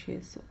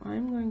crochets. So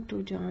I'm going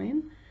to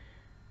join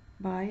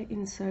by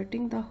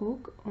inserting the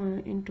hook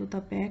into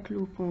the back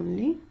loop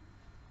only,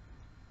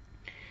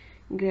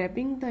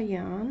 grabbing the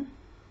yarn,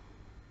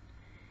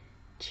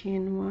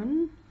 chain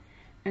 1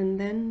 and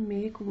then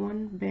make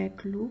 1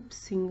 back loop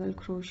single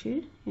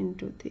crochet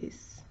into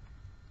this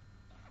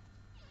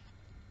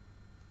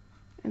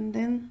and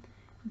then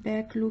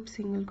back loop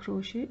single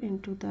crochet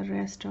into the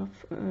rest of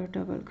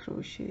double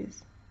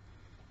crochets.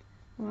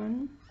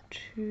 1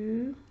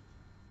 2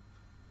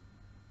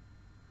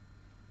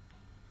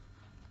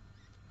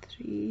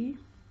 3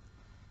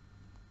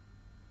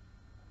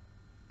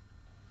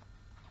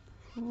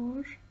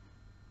 4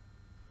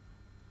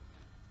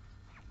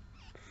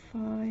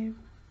 5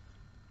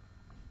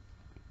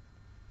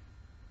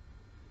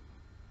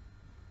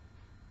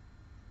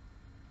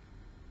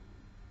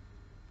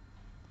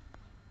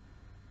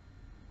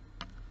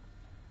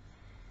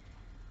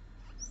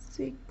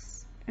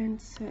 6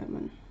 and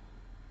 7.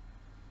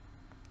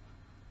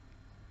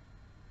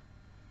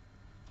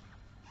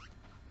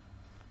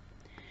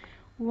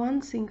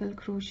 One single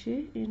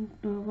crochet in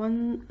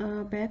one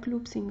back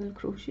loop single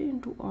crochet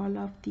into all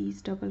of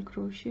these double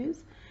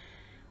crochets.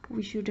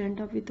 We should end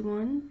up with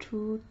 1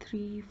 2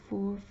 3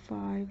 4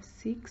 5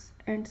 6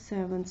 and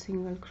 7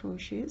 single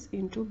crochets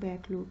into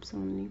back loops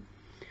only.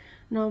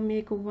 Now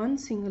make 1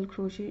 single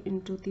crochet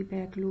into the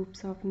back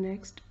loops of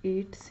next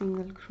 8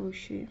 single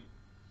crochet.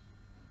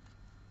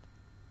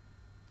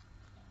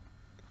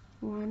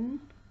 1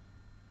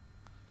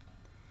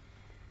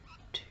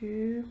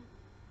 2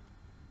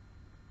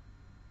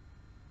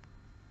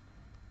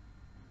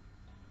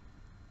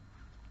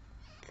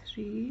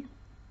 3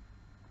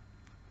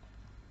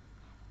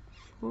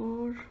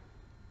 4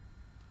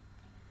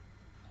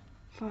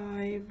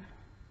 5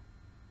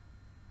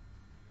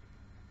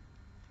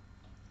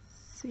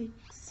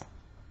 6,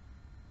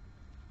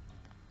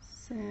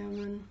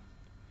 7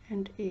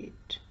 and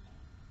 8.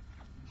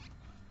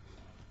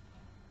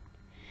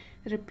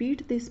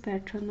 Repeat this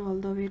pattern all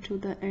the way to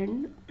the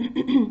end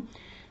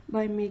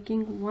by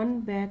making one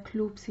back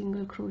loop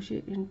single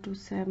crochet into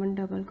 7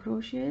 double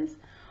crochets,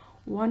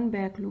 one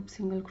back loop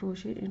single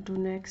crochet into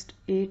next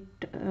 8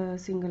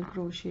 single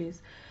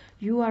crochets.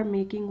 You are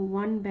making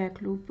one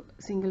back loop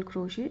single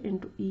crochet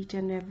into each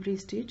and every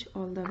stitch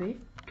all the way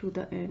to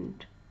the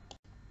end.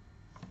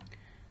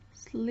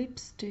 Slip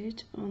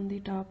stitch on the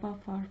top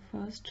of our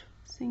first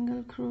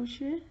single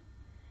crochet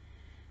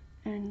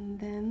and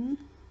then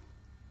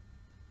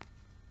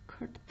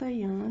cut the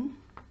yarn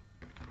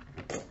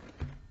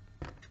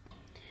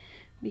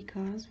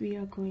because we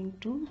are going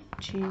to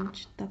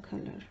change the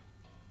color.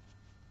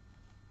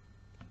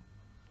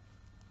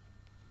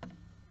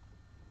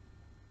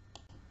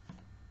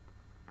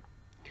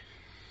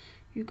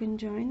 You can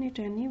join it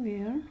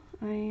anywhere.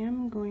 I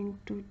am going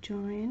to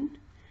join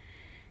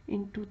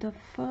into the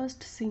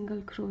first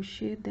single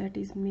crochet that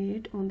is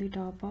made on the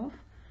top of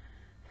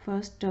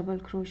first double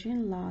crochet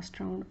in last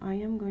round. I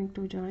am going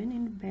to join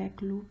in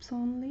back loops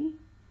only,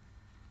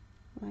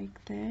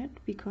 like that,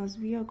 because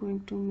we are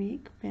going to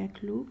make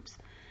back loops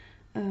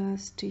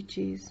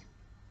stitches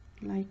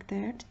like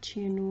that.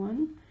 Chain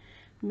 1,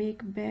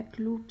 make back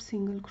loop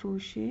single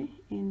crochet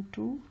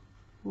into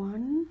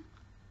 1,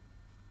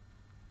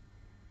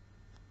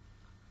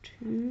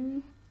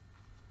 2,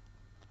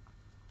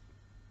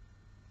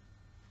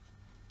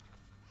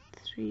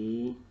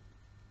 3,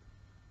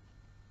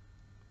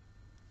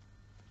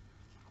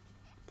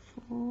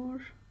 4,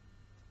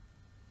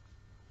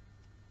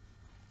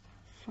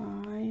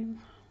 5,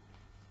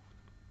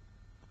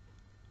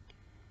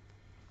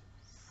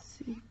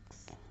 6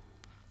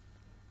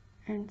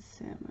 and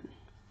 7.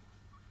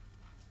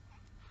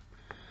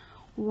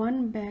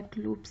 One back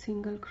loop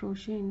single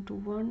crochet into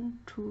 1,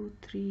 2,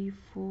 3,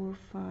 4,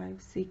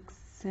 5, 6,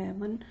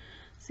 7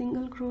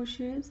 single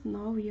crochets.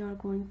 Now we are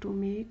going to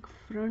make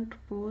front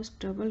post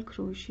double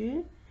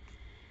crochet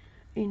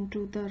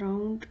into the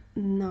round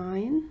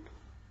 9.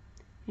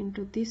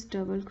 Into this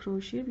double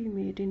crochet we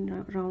made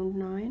in round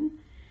 9,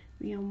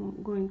 we are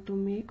going to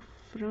make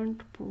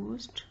front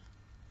post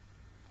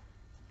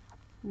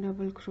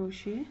double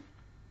crochet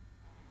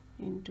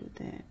into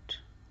that,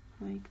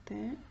 like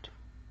that,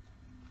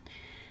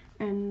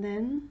 and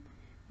then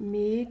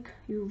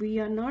we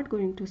are not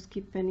going to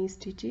skip any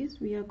stitches.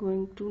 We are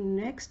going to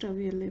next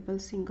available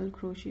single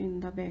crochet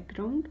in the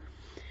background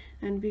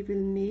and we will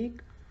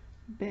make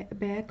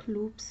back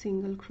loop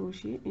single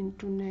crochet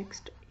into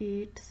next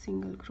 8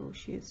 single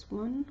crochets.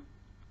 1,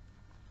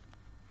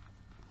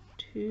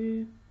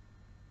 2,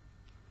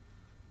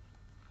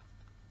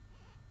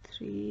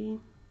 3,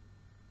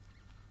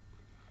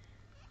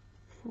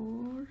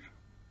 4,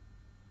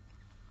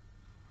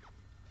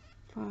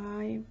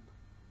 5,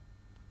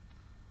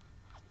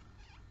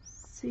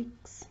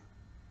 6,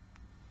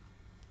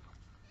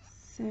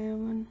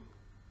 7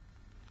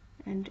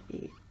 and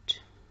 8.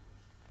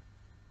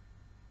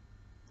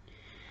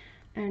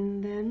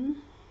 And then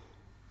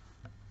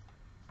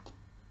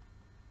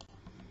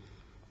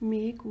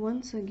make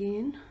once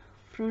again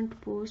front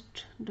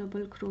post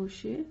double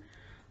crochet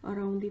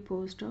around the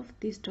post of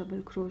this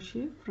double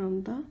crochet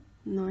from the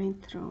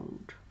 9th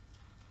round,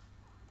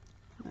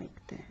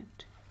 like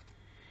that,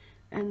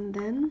 and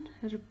then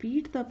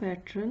repeat the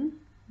pattern.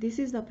 This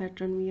is the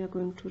pattern we are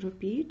going to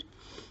repeat.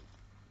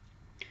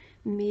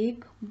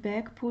 Make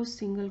back post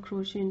single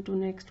crochet into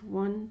next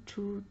 1,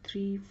 2,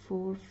 3,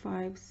 4,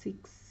 5,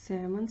 6,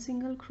 7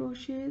 single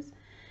crochets,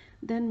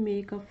 then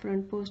make a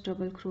front post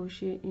double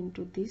crochet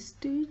into this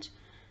stitch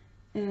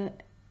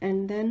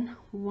and then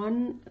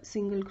 1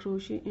 single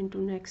crochet into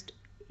next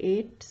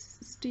 8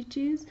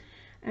 stitches,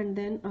 and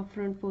then a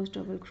front post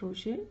double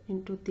crochet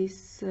into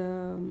this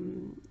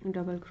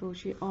double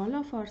crochet. All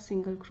of our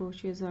single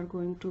crochets are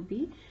going to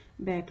be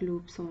back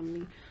loops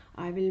only.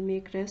 I will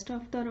make rest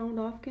of the round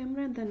off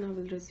camera and then I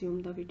will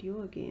resume the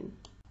video again.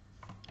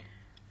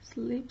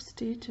 Slip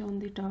stitch on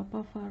the top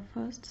of our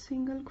first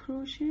single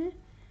crochet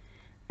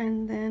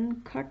and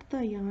then cut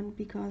the yarn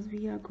because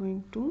we are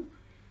going to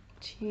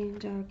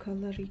change our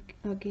color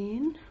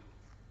again.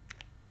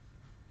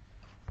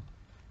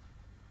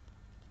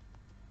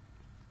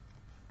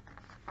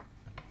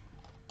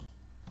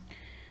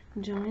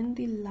 Join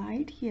the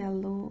light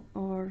yellow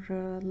or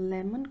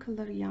lemon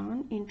color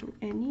yarn into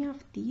any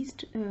of these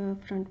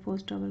front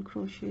post double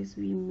crochets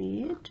we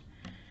made,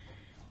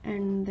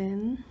 and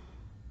then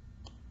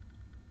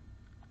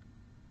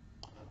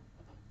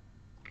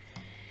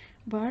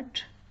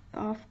but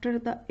after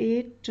the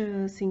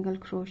 8 single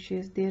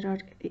crochets, there are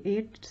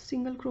 8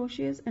 single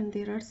crochets and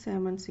there are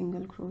 7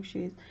 single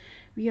crochets.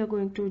 We are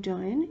going to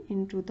join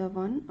into the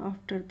one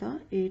after the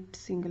 8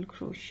 single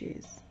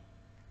crochets.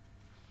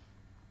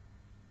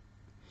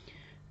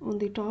 On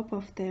the top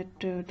of that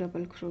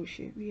double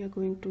crochet we are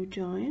going to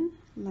join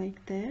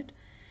like that,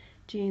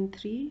 chain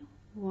 3,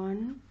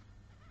 1,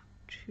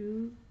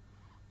 2,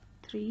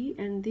 3,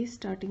 and this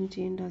starting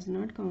chain does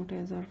not count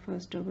as our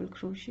first double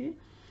crochet.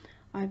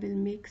 I will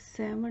make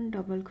 7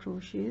 double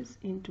crochets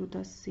into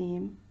the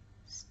same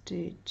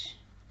stitch.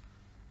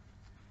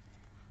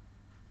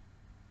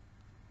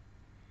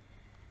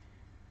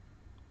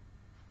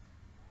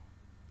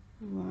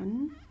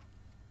 One,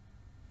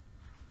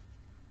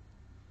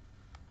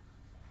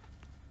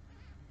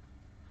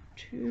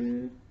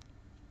 two,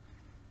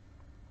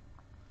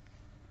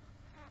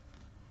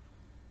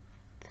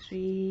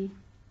 three,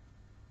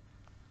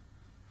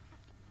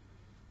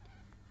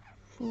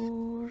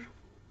 4,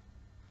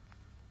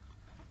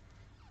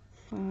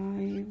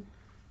 5,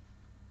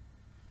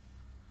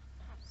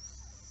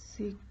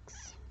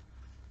 6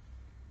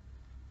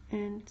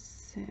 and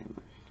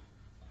 7.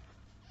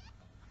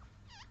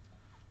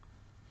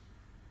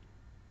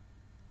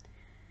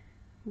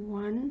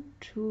 1,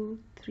 2,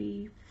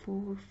 3,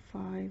 4,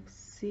 5,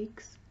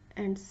 6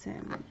 and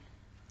 7.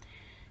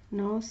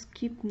 Now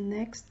skip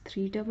next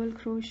 3 double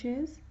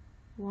crochets,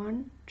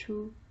 1,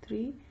 2,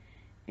 3,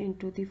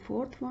 into the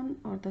fourth one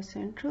or the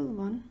central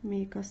one,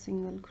 make a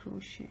single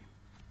crochet.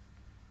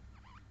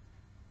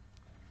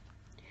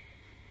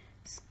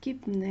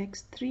 Skip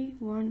next 3,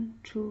 1,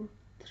 2,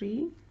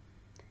 3,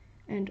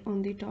 and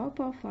on the top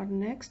of our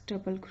next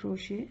double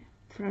crochet,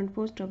 front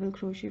post double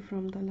crochet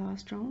from the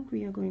last round,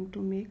 we are going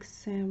to make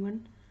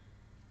 7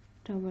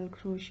 double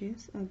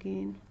crochets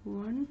again.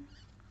 1,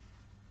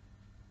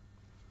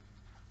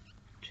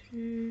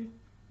 2,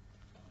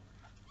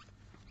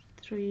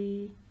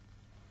 3,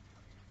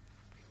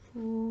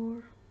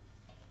 4,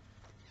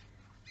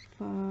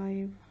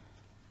 5,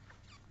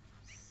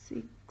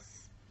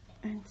 6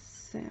 and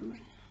 7.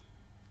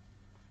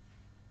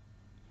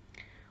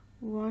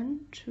 1,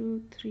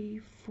 2,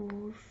 3,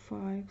 4,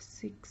 5,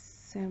 6,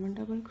 7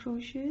 double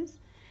crochets.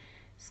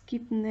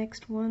 Skip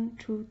next 1,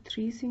 2,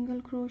 3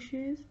 single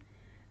crochets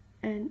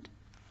and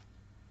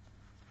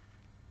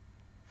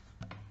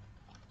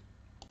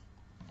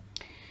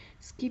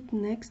skip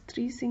next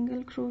 3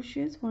 single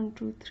crochets, 1,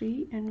 2,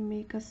 3, and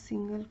make a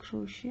single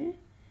crochet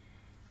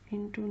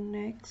into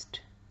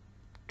next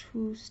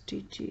 2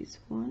 stitches,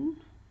 1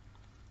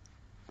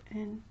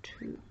 and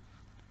 2.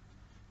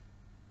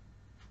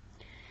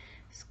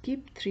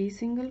 Skip 3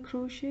 single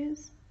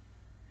crochets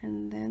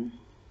and then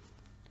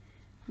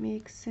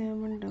make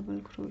 7 double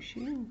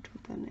crochet into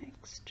the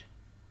next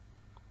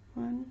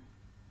 1,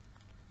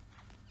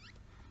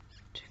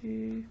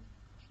 2,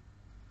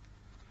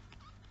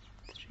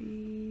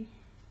 3,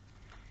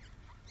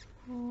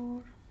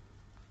 4,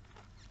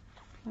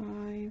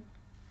 5,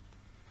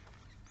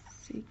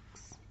 6,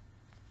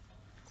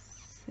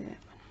 7.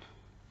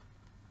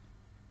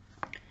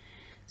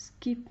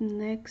 Skip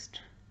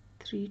next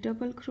 3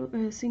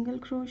 single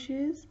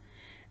crochets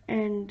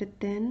and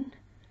then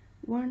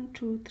 1,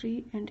 2,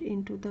 3, and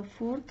into the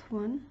fourth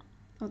one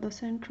or the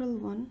central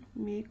one,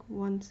 make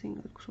 1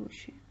 single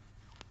crochet.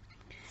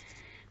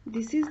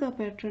 This is the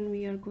pattern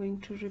we are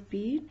going to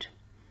repeat.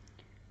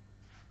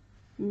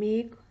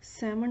 Make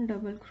 7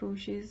 double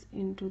crochets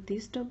into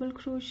this double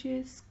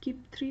crochet, skip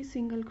 3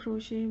 single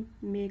crochet,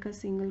 make a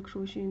single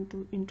crochet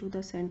into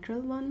the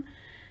central one,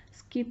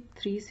 skip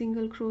 3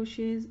 single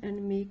crochets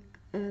and make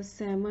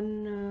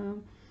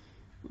 7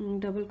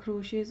 double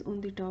crochets on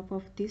the top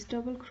of this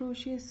double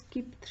crochet,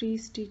 skip 3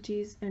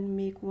 stitches and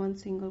make 1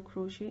 single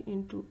crochet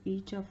into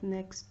each of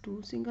next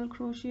 2 single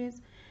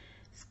crochets,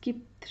 skip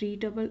 3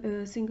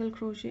 single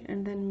crochet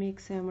and then make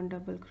 7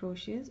 double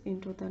crochets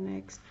into the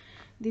next.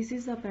 This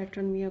is the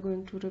pattern we are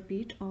going to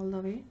repeat all the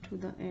way to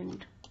the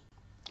end.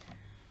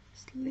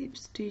 Slip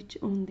stitch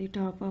on the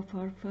top of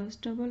our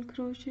first double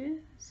crochet,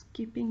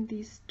 skipping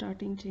this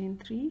starting chain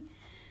 3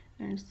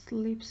 and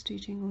slip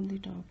stitching on the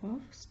top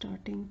of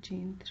starting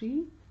chain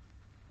 3,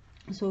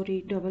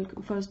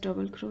 first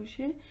double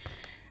crochet,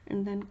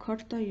 and then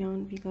cut the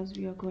yarn because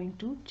we are going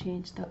to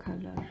change the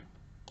color.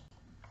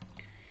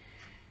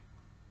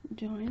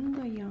 Join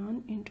the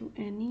yarn into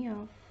any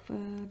of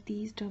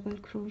these double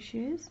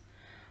crochets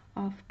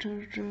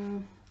after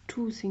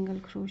 2 single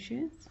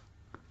crochets.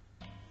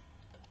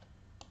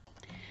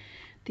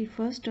 The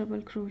first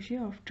double crochet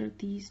after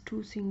these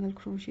 2 single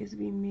crochets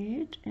we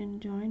made,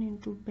 and join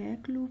into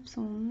back loops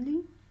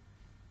only,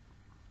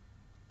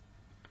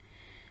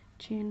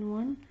 chain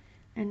 1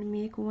 and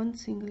make 1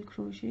 single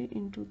crochet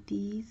into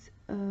these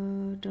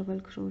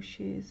double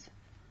crochets.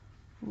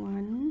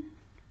 1,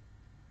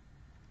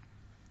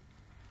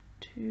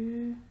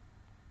 2,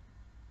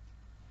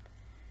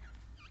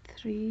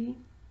 3,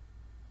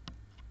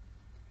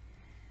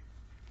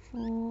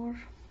 4,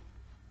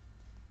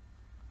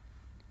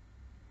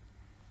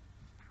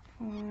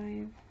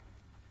 5,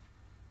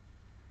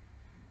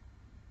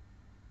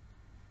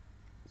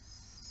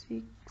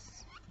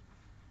 6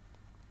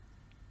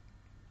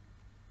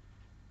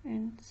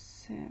 and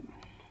 7.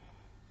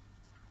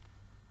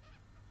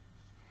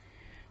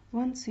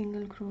 1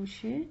 single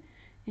crochet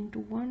into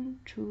 1,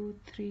 2,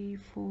 3,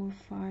 4,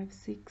 5,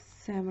 6,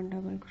 7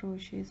 double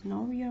crochets.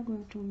 Now we are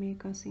going to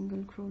make a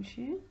single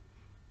crochet.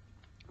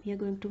 We are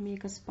going to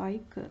make a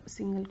spike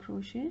single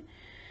crochet.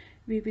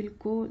 We will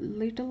go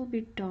little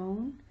bit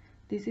down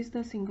this is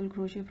the single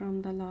crochet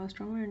from the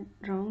last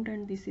round,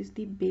 and this is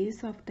the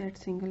base of that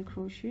single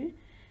crochet.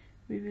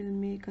 We will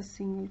make a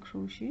single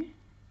crochet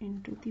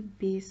into the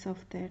base of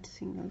that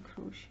single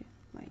crochet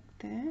like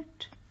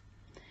that,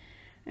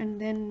 and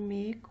then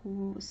make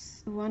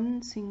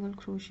one single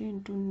crochet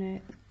into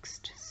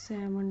next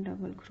 7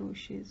 double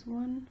crochets.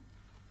 1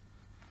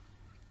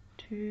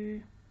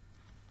 2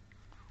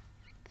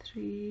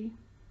 3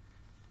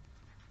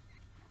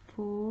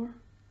 4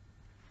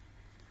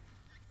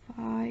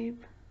 5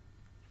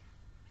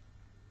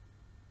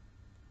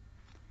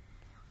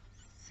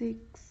 6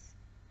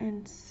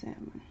 and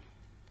 7.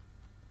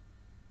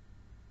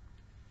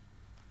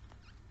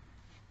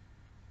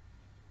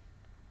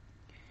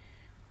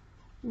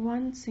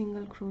 One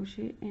single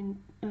crochet in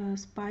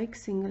spike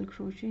single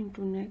crochet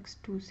into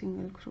next 2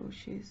 single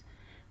crochets.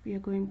 We are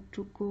going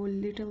to go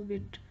little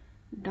bit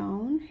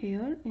down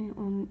here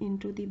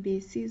into the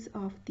bases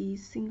of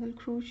these single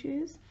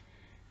crochets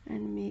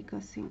and make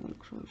a single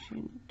crochet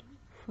into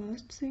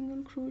first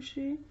single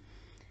crochet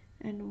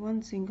and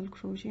one single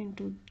crochet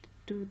into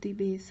the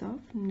base of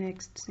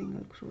next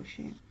single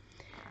crochet.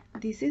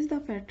 This is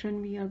the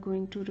pattern we are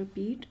going to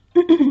repeat.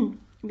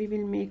 We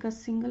will make a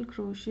single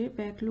crochet,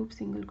 back loop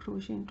single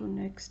crochet into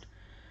next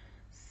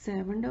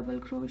 7 double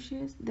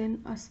crochets,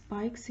 then a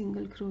spike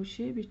single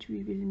crochet which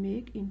we will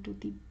make into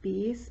the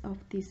base of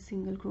this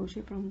single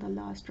crochet from the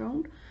last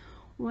round,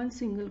 one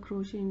single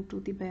crochet into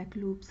the back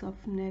loops of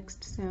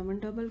next 7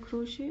 double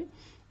crochet,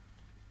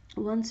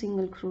 one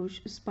single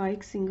crochet,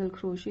 spike single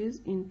crochets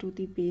into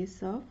the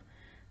base of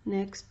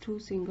next 2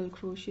 single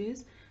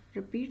crochets.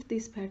 Repeat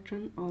this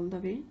pattern all the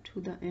way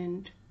to the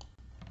end.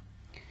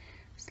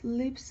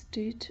 Slip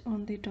stitch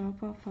on the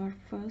top of our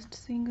first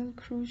single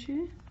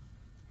crochet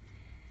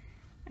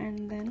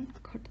and then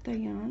cut the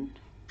yarn,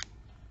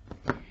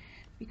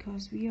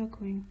 because we are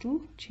going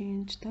to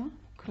change the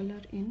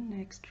color in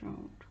next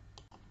round.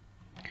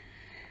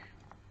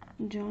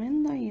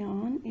 Join the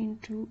yarn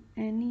into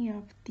any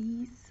of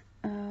these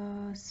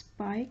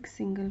spike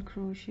single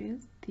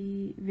crochets,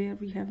 where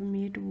we have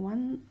made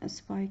one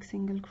spike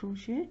single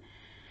crochet.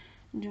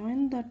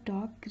 Join the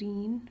dark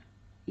green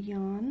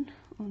yarn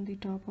on the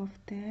top of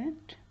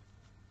that,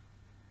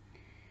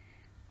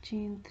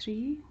 chain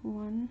 3,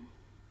 1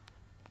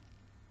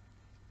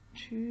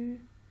 2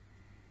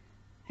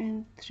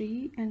 and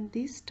 3, and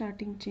this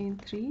starting chain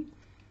 3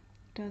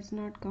 does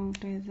not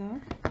count as our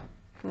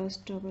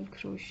first double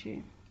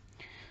crochet.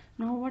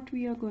 Now what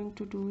we are going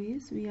to do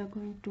is we are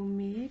going to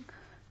make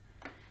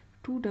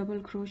 2 double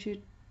crochet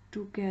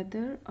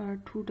together or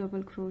 2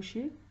 double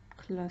crochet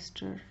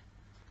cluster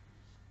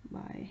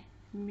by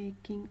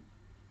making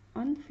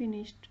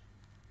unfinished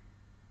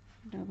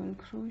double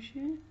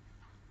crochet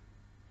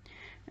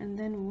and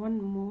then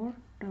one more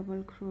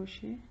double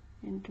crochet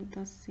into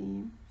the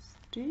same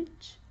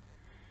stitch.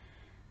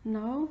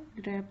 Now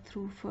grab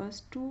through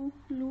first 2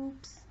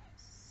 loops,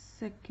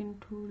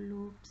 second 2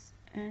 loops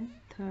and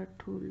third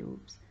 2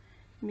 loops.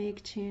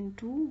 Make chain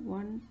 2,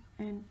 1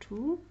 and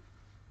 2,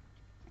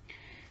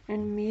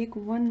 and make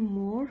one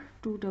more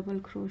 2 double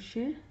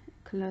crochet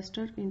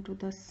cluster into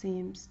the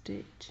same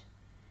stitch,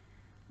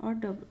 or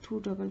 2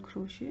 double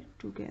crochet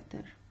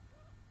together.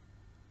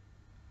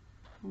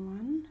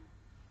 1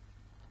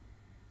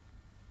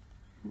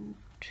 and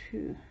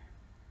 2,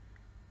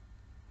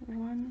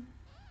 1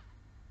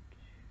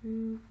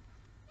 2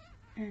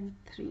 and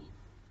 3.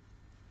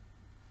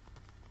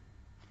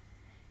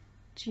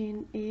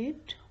 Chain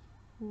 8,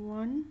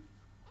 1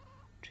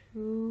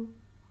 2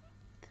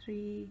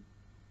 3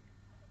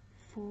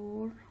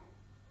 4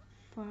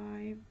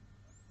 5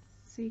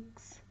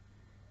 6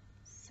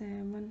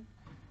 7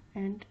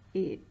 and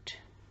 8.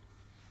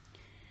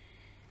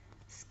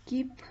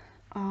 Skip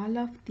all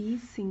of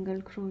these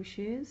single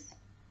crochets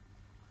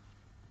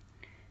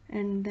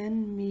and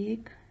then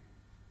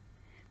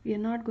we are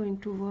not going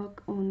to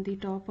work on the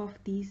top of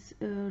these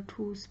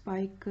 2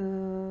 spike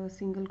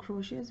single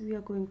crochets. We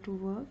are going to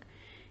work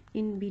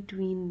in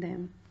between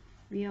them.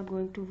 We are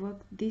going to work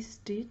this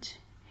stitch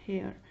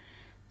here.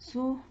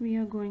 So we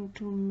are going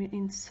to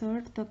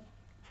insert the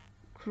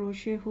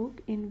crochet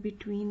hook in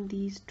between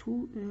these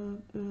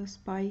 2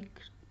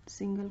 spike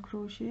single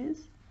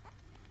crochets.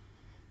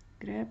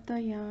 Grab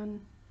the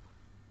yarn,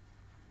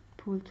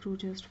 pull through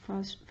just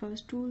first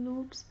 2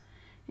 loops,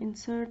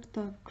 insert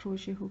the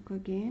crochet hook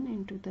again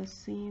into the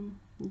same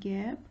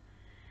gap,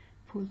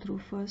 pull through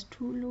first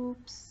 2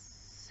 loops,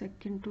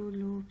 second 2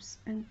 loops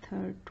and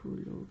third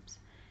 2 loops,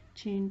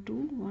 chain 2,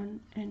 1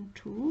 and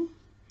 2,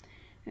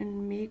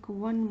 and make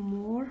one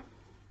more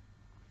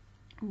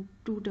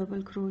 2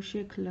 double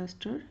crochet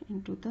cluster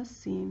into the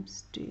same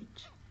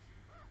stitch,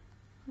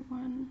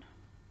 1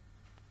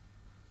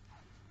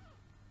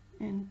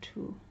 and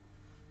 2.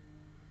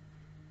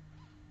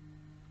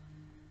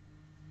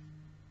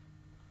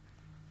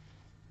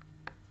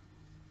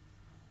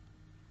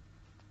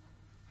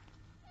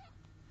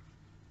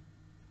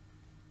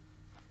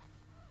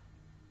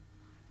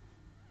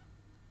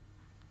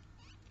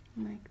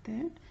 Like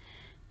that.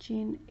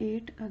 Chain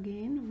 8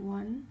 again,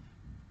 1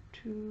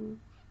 2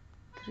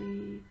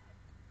 3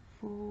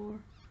 4,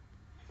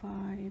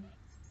 5,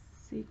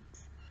 6,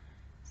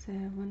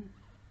 7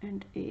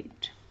 and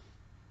 8.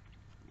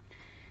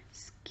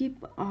 Skip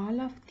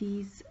all of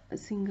these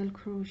single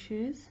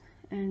crochets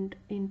and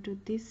into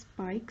this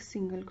spike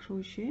single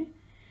crochet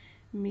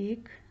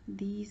make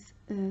these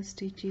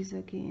stitches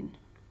again.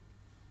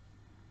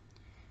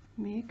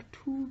 Make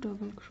 2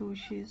 double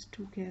crochets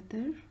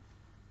together,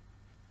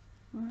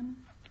 1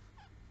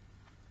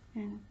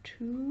 and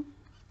 2,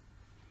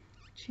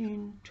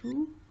 chain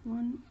 2,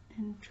 1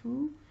 and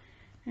 2,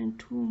 and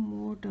 2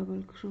 more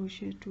double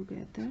crochet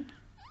together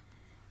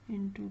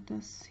into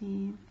the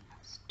same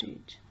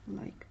stitch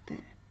like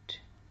that.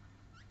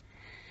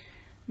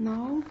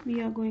 Now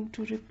we are going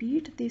to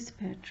repeat this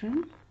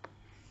pattern.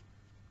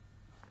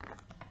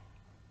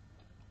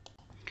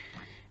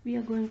 We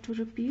are going to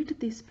repeat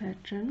this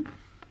pattern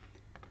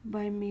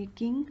by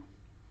making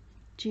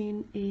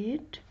chain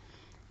 8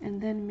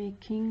 and then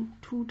making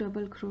 2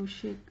 double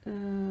crochet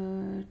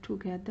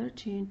together,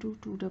 chain 2,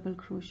 2 double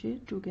crochet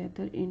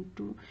together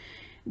into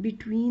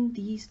between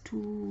these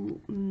two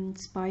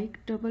spike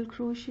double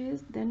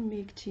crochets, then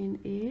make chain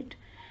 8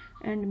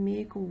 and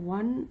make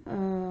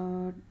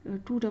 2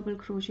 double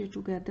crochet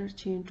together,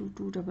 chain 2,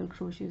 2 double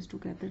crochets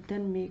together,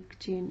 then make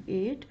chain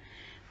 8.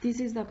 This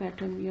is the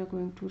pattern we are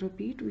going to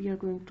repeat. We are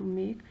going to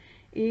make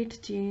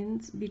 8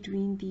 chains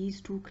between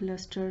these two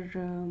cluster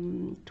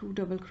 2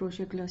 double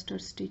crochet cluster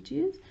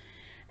stitches,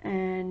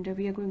 and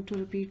we are going to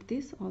repeat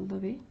this all the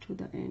way to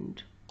the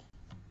end.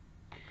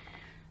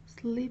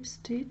 Slip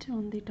stitch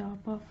on the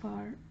top of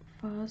our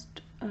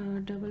first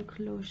double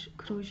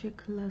crochet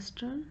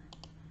cluster,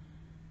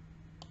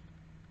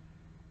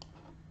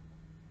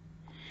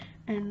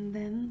 and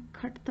then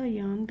cut the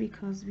yarn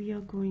because we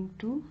are going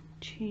to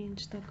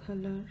change the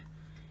color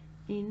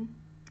in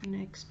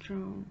next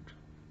round.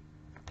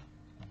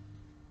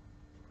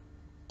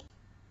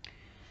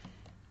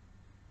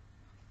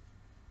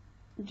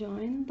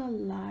 Join the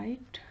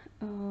light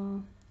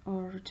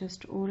or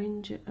just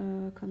orange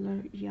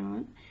color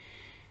yarn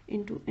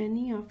into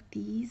any of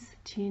these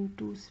chain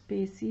 2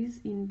 spaces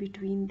in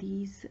between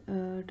these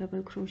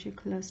double crochet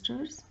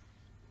clusters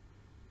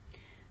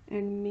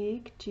and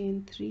make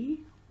chain 3,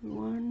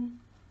 1,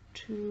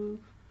 2,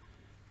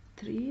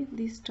 3.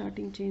 This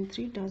starting chain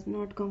 3 does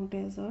not count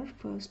as our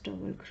first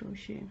double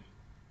crochet.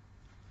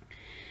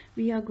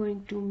 We are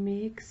going to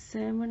make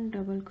 7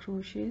 double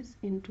crochets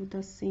into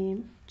the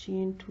same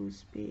chain 2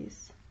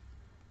 space.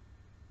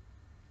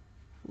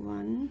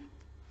 1,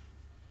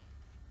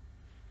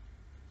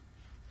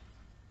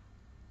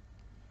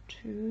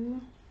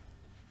 2,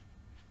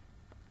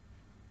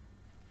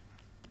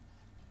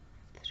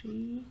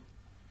 3,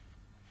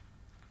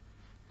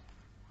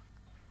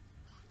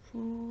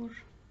 4,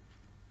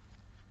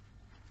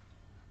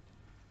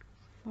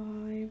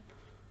 5,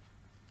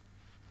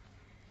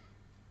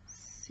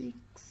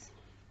 6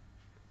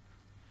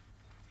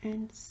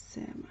 and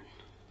 7.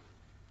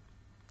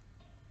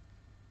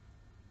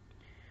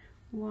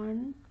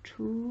 1,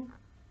 2,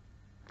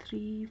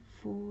 3,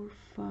 4,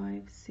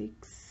 5,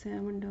 6,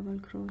 7 double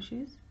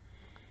crochets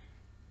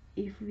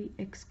if we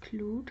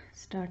exclude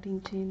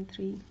starting chain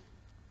 3.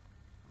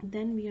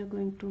 Then we are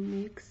going to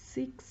make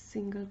 6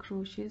 single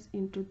crochets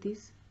into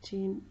this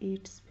chain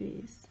 8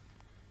 space.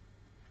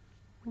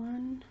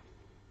 1,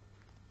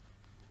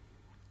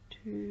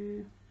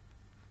 2,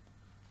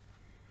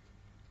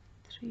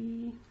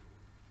 3,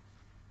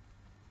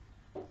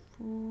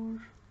 4,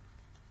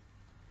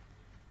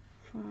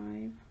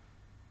 5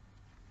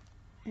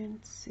 and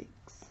 6.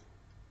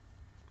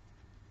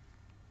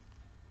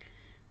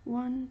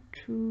 1,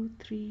 2,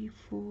 3,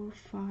 4,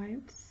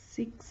 5,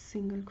 6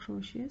 single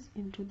crochets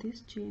into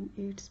this chain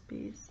 8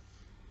 space.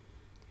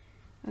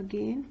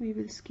 Again we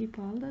will skip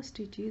all the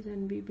stitches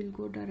and we will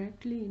go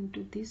directly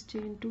into this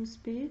chain 2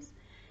 space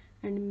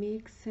and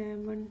make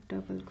 7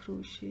 double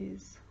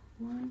crochets.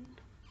 1,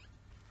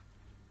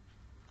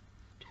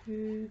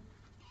 2,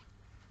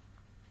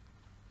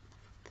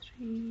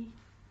 3,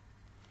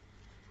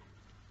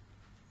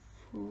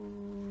 4,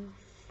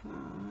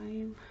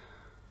 5,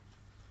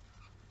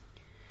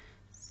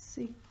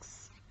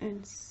 6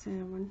 and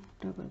 7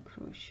 double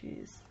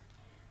crochets.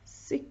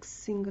 6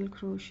 single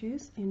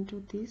crochets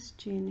into this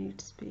chain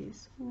 8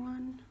 space.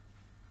 1,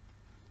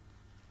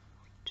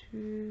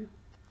 2,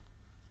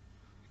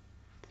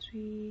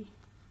 3,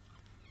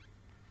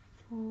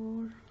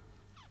 4,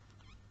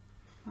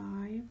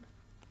 5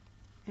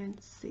 and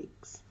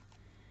 6.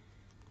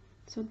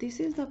 So this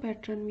is the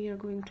pattern we are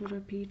going to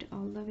repeat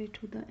all the way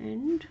to the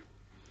end.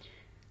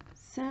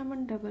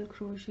 7 double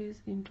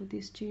crochets into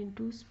this chain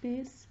 2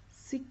 space,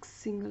 6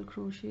 single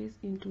crochets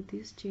into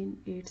this chain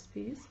 8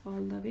 space all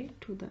the way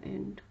to the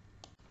end.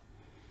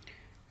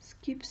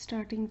 Skip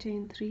starting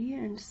chain 3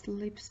 and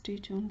slip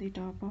stitch on the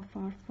top of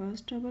our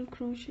first double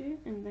crochet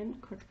and then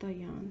cut the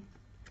yarn.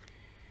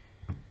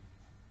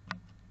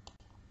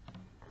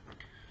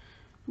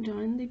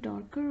 Join the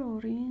darker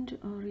orange,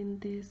 or in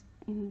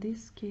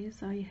this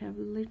case I have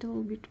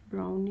little bit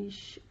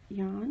brownish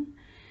yarn,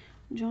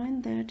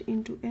 Join that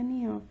into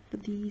any of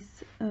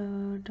these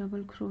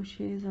double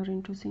crochets or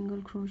into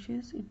single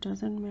crochets, it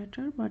doesn't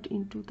matter, but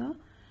into the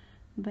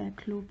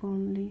back loop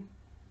only.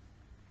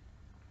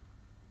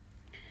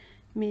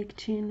 Make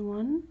chain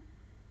 1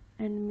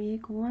 and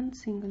make 1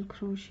 single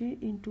crochet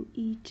into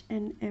each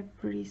and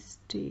every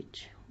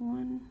stitch.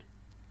 1,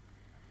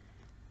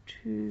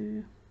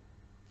 2,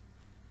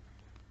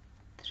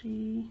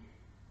 3,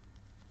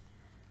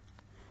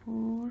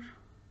 4,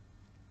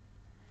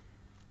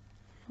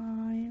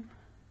 5,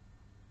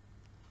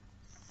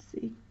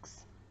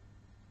 6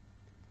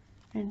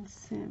 and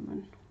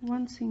 7.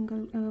 1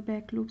 single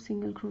back loop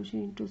single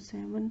crochet into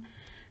 7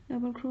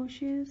 double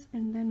crochets,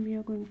 and then we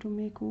are going to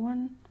make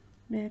 1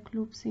 back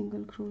loop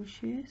single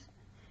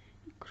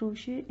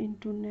crochet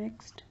into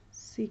next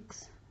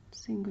 6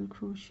 single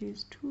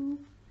crochets. 2,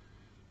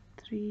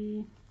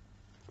 3,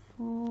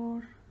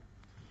 4,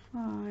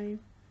 5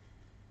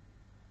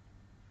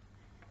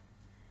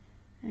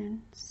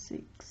 and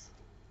 6.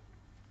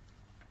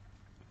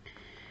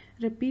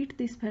 Repeat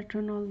this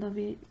pattern all the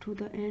way to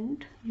the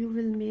end. You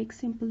will make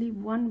simply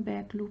 1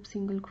 back loop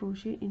single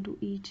crochet into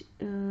each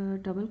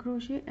double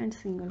crochet and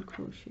single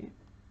crochet.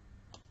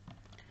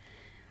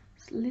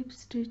 Slip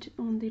stitch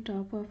on the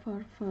top of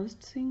our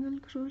first single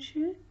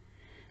crochet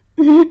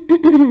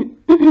and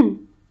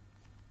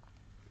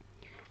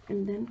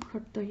then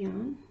cut the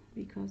yarn,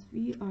 because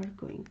we are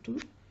going to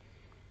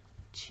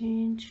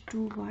change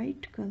to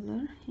white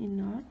color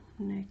in our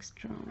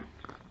next round.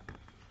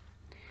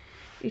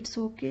 It's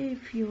okay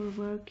if your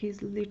work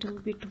is little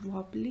bit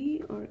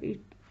wobbly, or if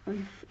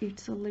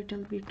it's a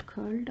little bit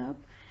curled up.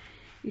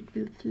 It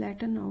will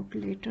flatten out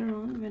later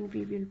on when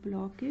we will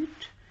block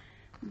it.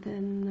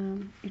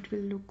 Then it will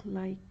look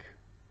like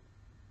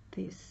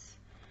this.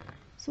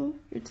 So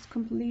it's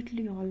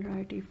completely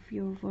alright if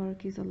your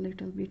work is a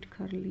little bit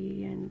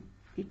curly and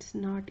it's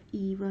not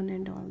even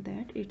and all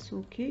that. It's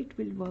okay, it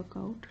will work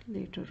out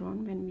later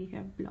on when we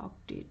have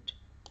blocked it.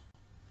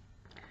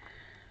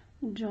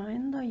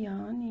 Join the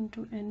yarn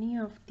into any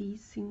of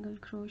these single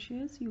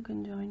crochets. You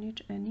can join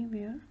it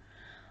anywhere.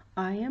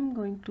 I am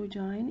going to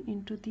join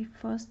into the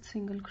first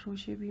single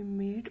crochet we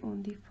made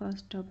on the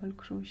first double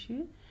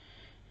crochet.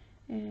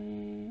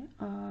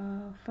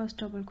 First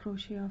double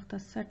crochet of the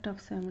set of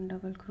 7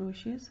 double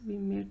crochets. We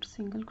made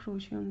single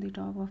crochet on the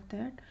top of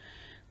that.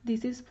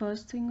 This is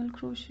first single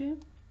crochet.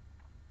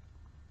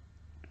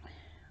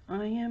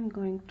 I am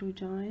going to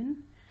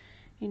join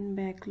in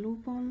back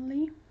loop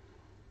only,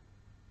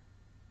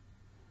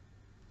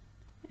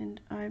 and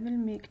I will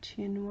make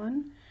chain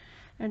 1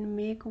 and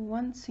make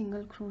 1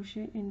 single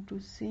crochet into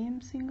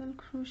same single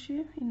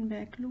crochet in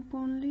back loop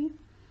only,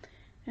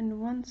 and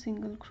 1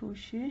 single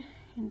crochet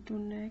into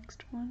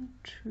next one.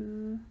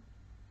 2,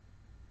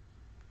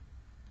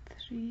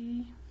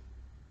 3,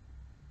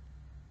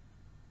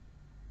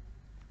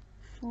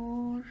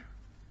 4,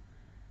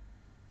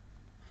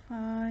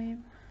 5,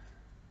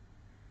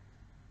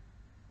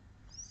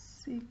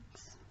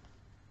 6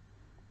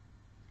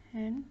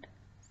 and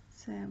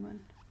 7.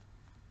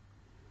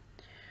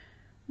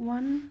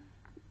 1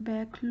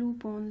 back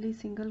loop only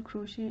single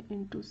crochet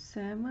into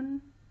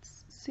 7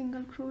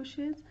 single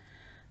crochets.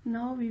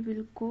 Now we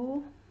will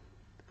go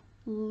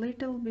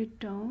little bit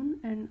down,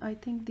 and I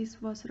think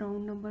this was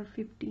round number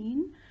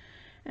 15,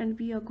 and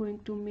we are going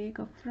to make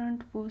a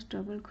front post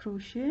double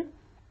crochet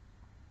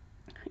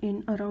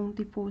in around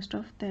the post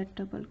of that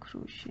double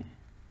crochet,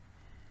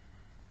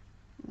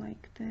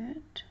 like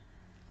that.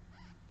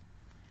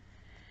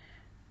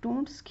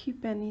 Don't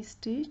skip any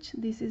stitch.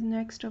 This is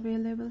next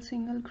available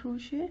single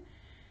crochet.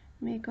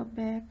 Make a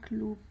back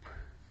loop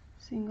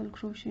single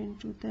crochet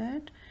into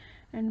that,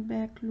 and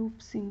back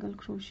loop single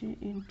crochet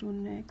into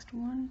next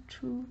 1,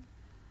 2,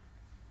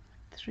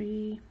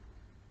 3,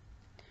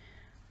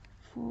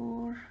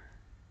 4,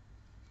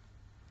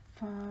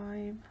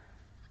 5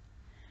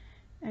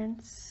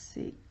 and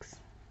 6.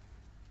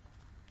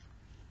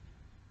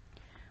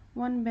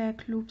 1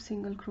 back loop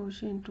single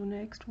crochet into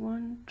next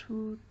 1,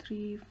 2,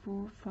 3,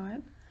 4,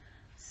 5,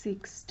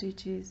 6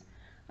 stitches.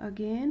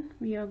 Again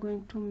we are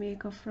going to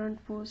make a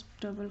front post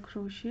double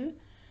crochet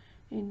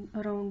in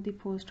around the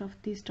post of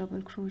this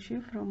double crochet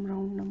from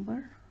round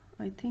number,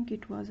 I think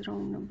it was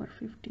round number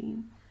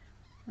 15,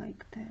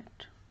 like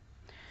that.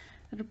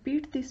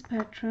 Repeat this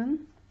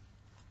pattern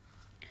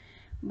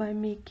by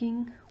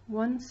making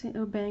 1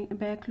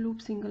 back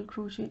loop single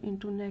crochet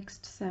into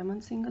next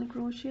 7 single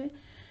crochet,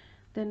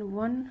 then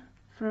 1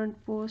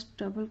 front post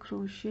double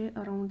crochet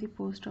around the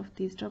post of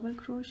this double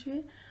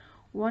crochet,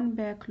 1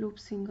 back loop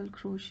single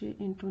crochet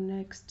into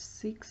next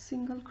 6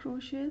 single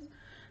crochets,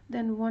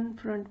 then 1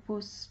 front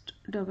post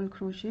double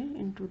crochet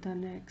into the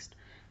next.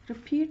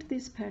 Repeat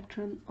this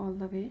pattern all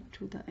the way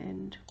to the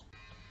end.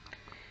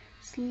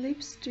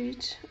 Slip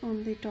stitch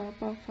on the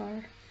top of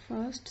our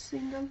first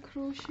single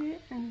crochet,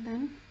 and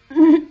then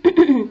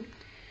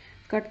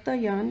cut the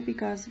yarn,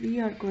 because we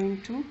are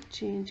going to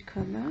change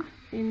color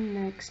in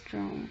next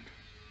round,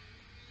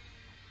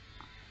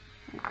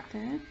 like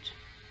that.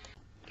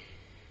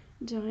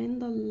 Join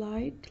the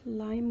light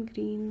lime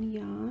green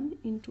yarn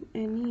into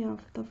any of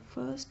the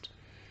first.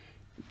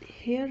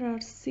 Here are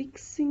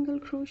 6 single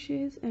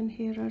crochets and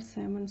here are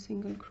 7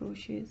 single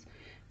crochets.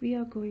 We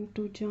are going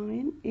to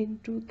join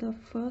into the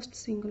first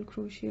single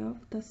crochet of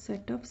the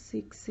set of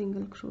 6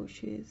 single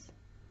crochets.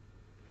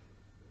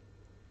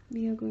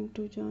 We are going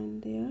to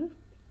join there.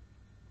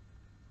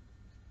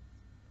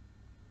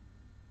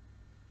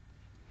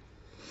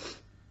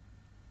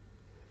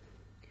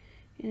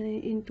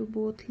 Into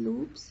both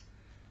loops,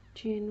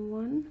 chain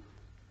 1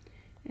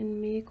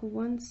 and make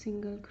 1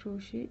 single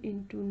crochet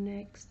into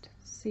next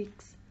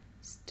 6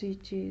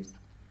 stitches.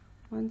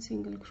 1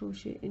 single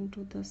crochet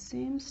into the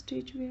same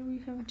stitch where we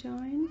have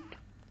joined.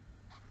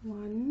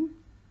 1,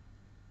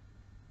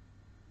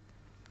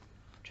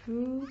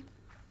 2,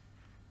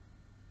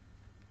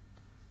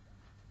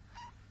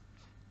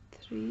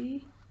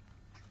 3,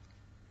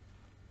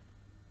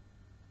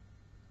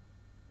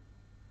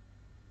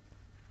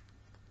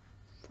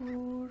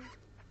 4,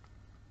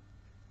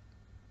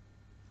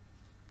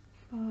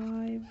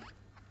 5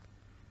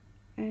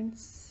 and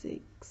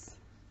 6.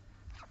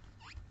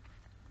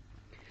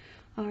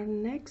 Our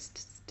next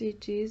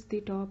stitch is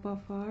the top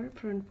of our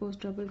front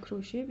post double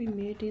crochet we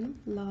made in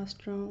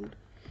last round.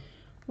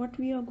 What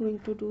we are going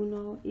to do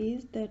now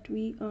is that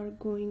we are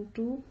going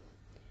to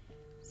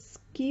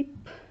skip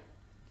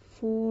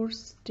 4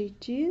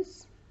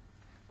 stitches.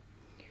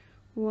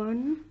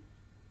 1,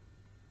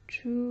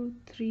 2,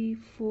 3,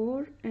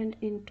 4, and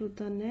into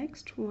the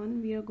next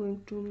one we are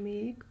going to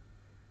make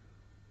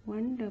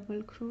 1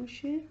 double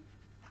crochet,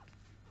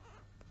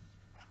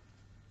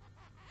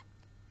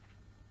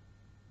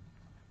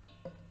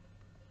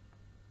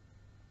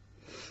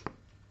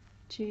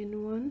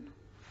 chain 1.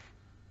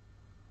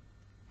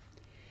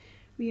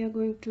 We are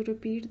going to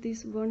repeat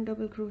this 1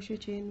 double crochet,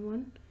 chain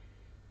 1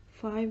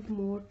 5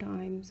 more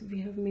times.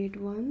 We have made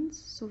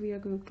once, so we are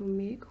going to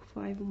make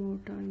 5 more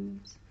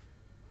times.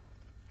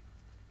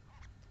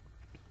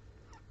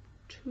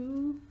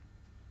 2,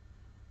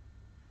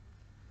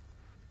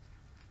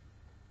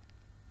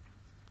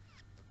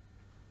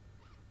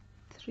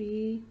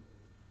 3,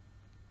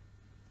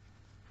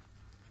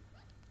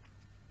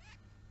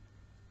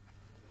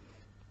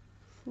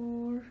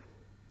 4,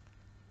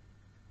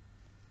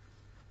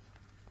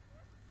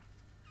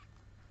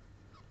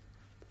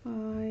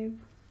 5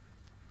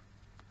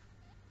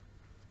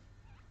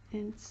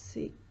 and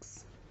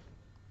 6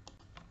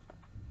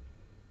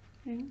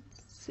 and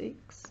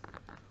 6.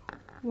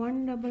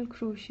 1 double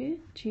crochet,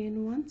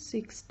 chain 1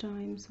 6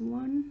 times.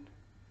 1,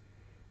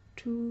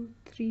 2,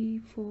 3,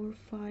 4,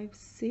 5,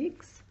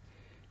 6,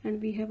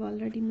 and we have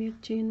already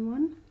made chain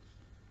 1.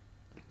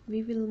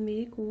 We will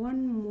make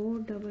 1 more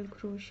double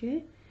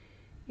crochet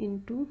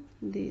into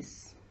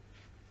this,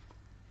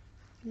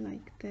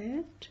 like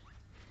that.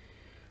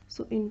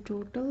 So in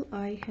total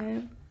I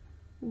have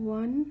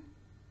 1,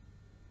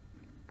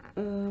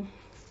 2,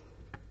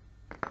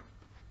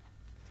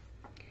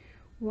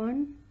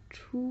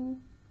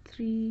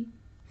 3,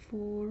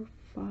 4,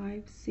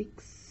 5,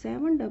 6,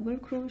 7 double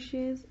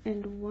crochets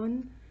and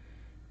 1,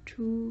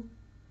 2,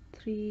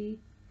 3,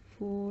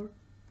 4,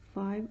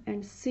 5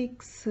 and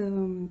 6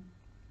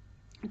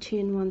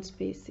 chain 1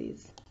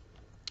 spaces.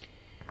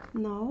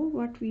 Now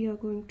what we are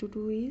going to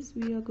do is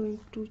we are going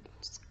to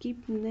skip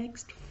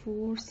next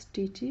 4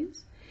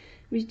 stitches,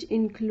 which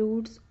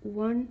includes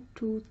 1,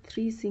 2,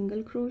 3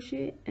 single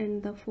crochet,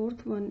 and the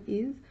 4th one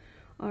is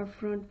our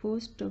front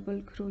post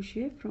double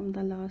crochet from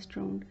the last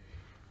round.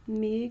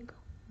 Make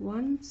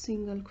 1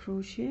 single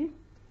crochet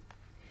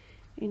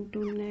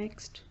into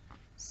next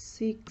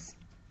 6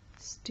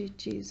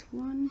 stitches.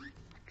 1,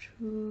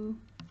 2,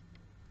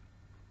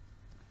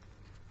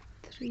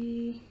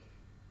 3,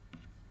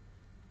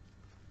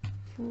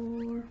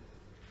 4,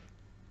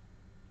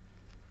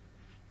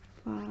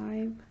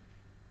 5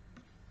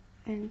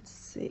 and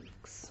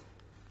 6.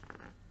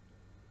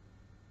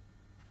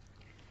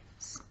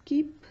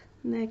 Skip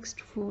next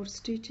 4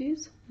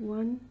 stitches.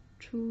 1,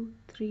 2,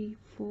 3,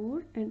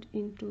 4, and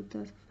into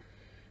the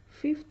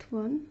 5th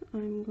one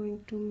I'm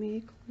going to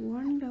make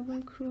 1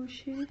 double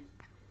crochet,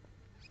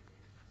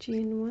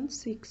 chain 1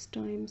 6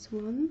 times.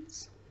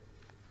 Once,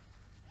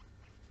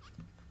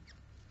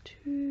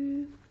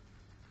 2,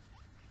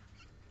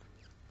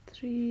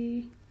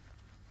 3,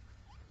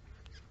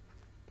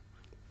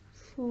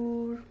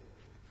 4,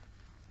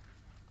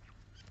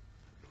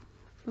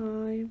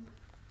 5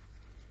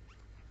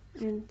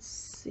 and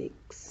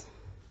 6,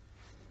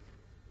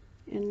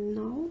 and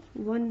now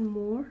 1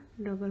 more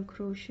double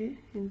crochet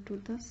into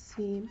the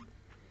same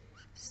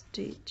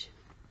stitch.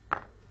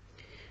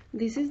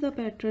 This is the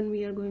pattern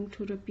we are going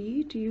to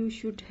repeat. You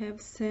should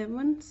have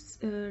 7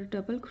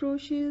 double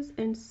crochets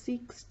and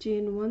 6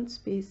 chain 1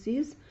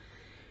 spaces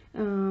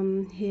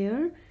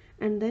here,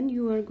 and then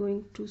you are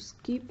going to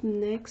skip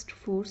next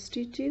 4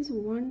 stitches.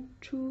 1,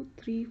 2,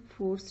 3,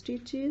 4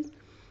 stitches,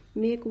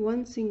 make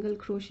 1 single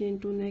crochet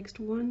into next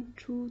 1,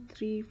 2,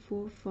 3,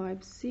 4,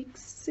 5,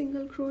 6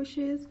 single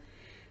crochets,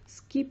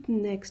 skip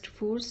next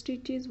 4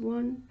 stitches.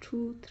 1,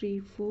 2, 3,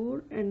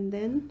 4, and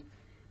then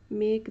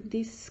make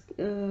this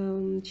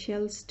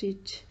shell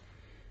stitch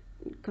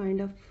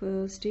kind of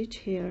stitch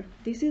here.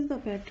 This is the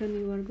pattern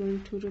you are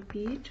going to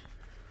repeat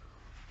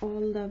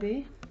all the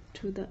way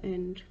to the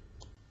end.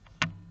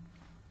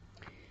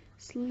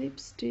 Slip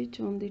stitch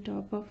on the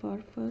top of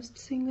our first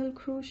single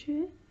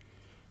crochet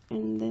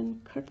and then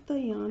cut the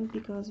yarn,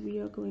 because we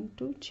are going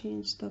to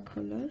change the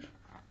color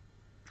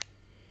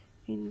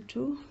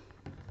into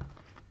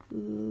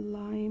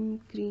lime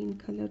green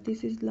color.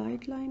 This is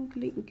light lime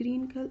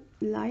green color.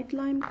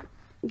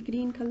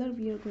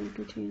 We are going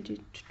to change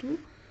it to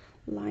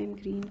lime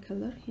green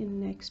color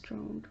in next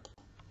round.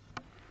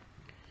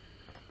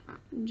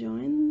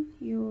 Join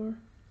your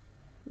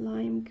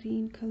lime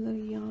green color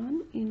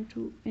yarn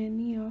into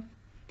any of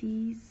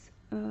these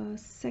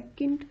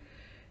second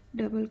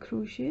double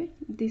crochet.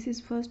 This is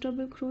first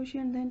double crochet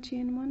and then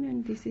chain one,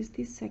 and this is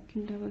the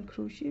second double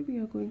crochet. We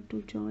are going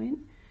to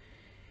join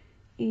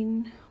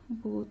in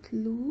both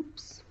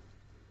loops,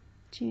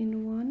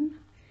 chain one,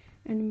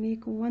 and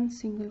make one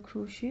single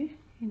crochet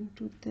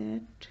into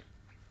that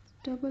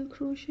double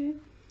crochet,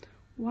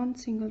 one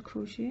single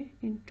crochet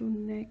into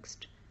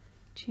next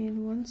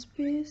chain one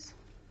space.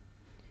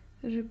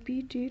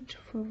 Repeat it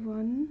for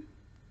 1,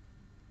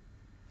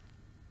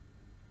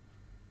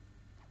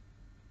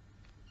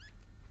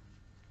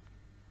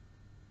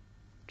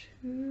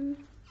 2,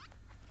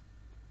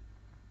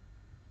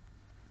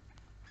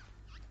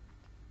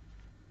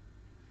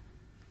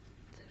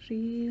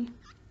 3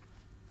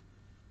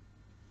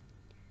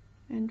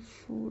 and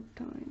 4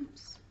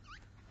 times,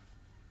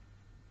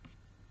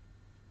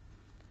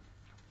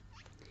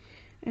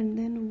 and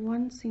then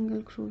one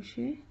single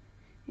crochet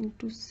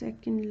into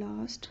second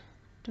last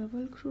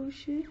double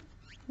crochet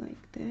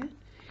like that.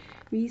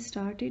 We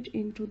started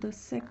into the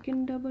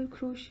second double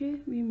crochet,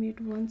 we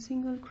made one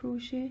single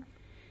crochet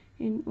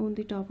in on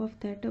the top of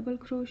that double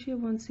crochet,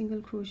 one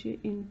single crochet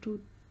into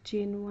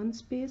chain one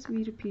space.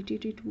 We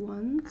repeated it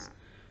once,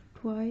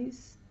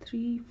 twice,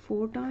 3,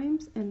 4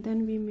 times, and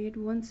then we made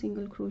one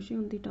single crochet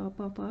on the top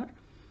of our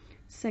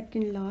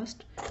second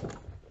last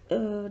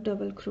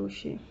double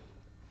crochet.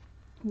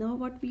 Now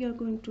what we are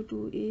going to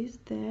do is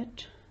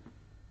that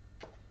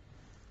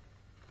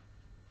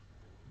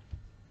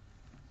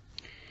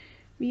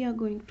we are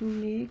going to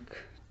make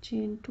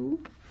chain 2,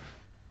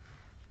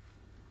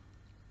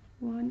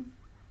 1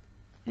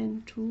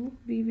 and 2.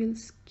 We will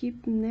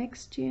skip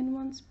next chain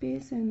 1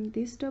 space and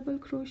this double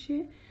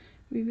crochet.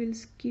 We will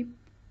skip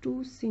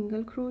 2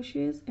 single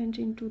crochets, and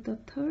into the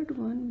third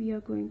one we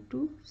are going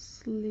to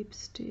slip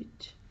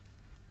stitch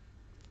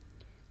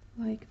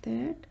like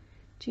that.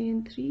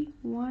 Chain 3,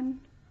 1,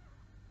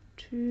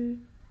 2,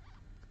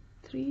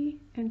 3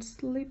 and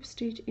slip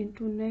stitch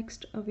into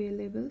next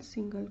available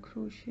single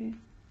crochet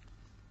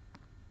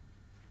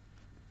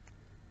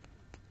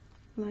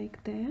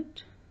like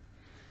that.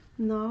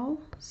 Now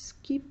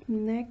skip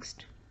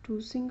next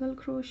 2 single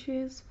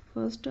crochets,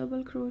 first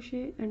double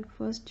crochet and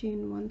first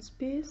chain 1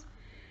 space,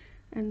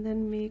 and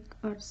then make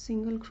a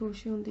single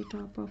crochet on the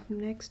top of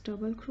next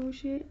double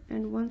crochet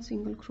and one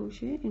single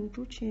crochet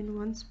into chain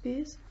 1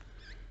 space.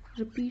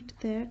 Repeat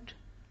that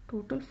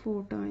total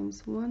 4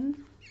 times. 1,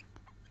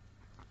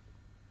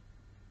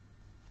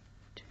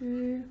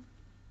 2,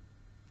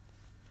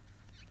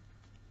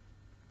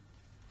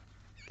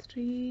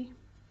 3,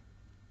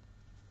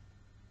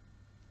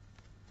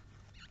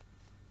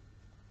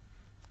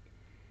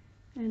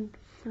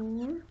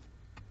 4.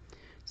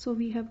 So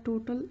we have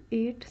total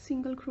 8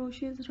 single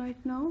crochets right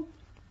now.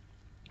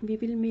 We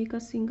will make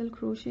a single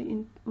crochet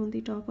in on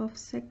the top of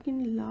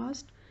second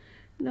last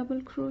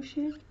double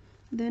crochet,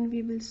 then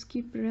we will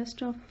skip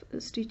rest of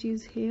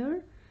stitches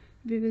here.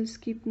 We will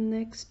skip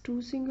next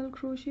 2 single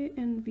crochet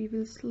and we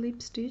will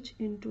slip stitch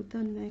into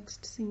the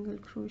next single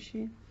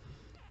crochet.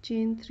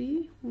 Chain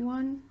 3,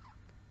 1,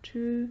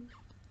 2,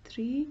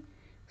 3,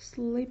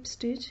 slip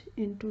stitch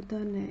into the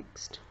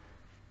next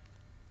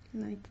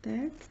like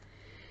that.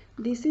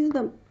 This is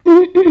the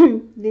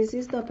this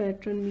is the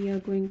pattern we are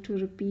going to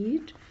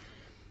repeat.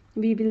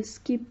 We will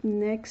skip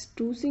next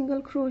 2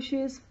 single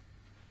crochets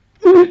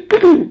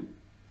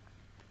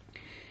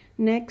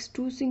next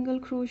 2 single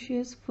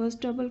crochets,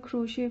 first double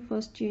crochet,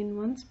 first chain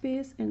 1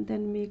 space, and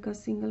then make a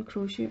single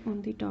crochet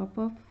on the top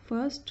of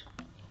first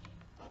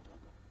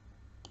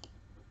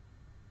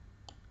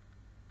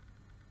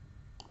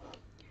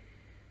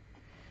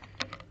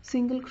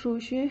single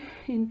crochet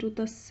into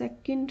the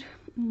second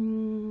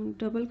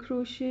double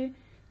crochet,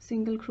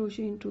 single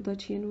crochet into the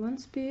chain 1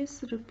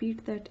 space.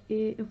 Repeat that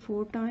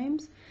 4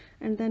 times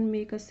and then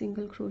make a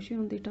single crochet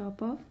on the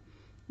top of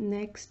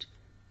next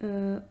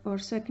or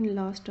second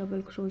last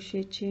double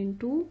crochet, chain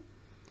 2,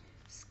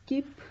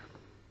 skip,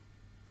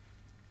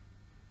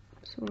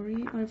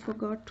 sorry I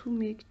forgot to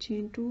make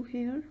chain 2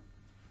 here.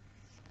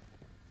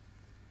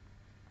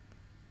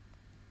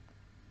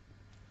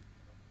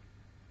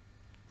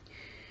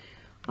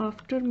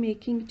 After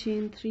making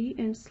chain 3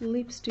 and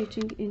slip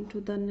stitching into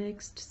the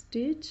next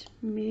stitch,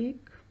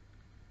 make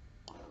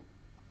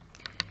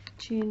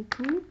chain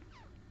 2,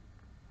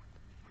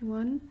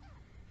 1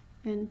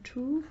 and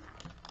 2,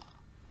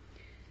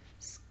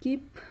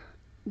 skip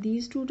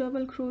these two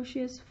double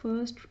crochets,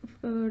 first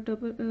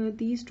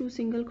these two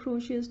single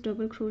crochets,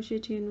 double crochet,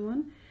 chain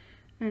one,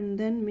 and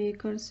then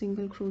make a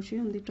single crochet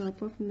on the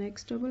top of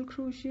next double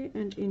crochet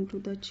and into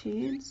the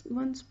chains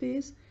one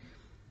space.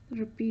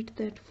 Repeat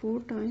that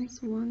 4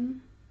 times.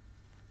 1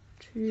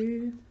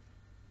 2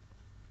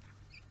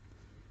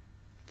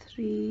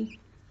 3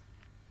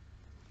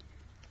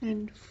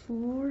 and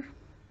 4,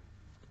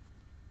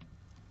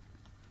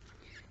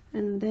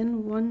 and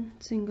then one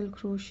single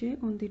crochet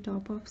on the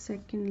top of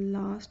second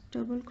last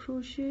double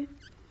crochet.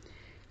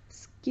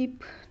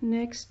 Skip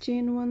next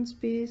chain one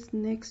space,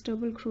 next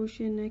double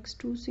crochet, next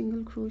 2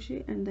 single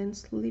crochet, and then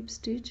slip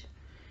stitch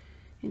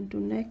into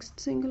next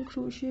single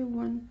crochet,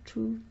 1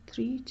 2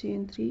 3,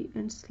 chain 3,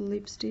 and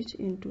slip stitch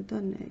into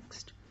the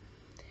next.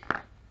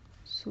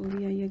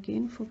 Sorry, I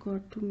again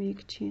forgot to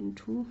make chain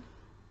 2.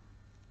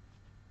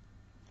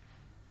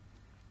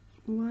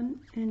 1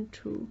 and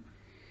 2.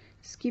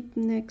 Skip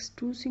next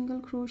 2 single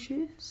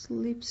crochet,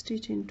 slip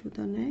stitch into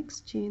the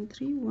next, chain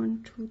 3,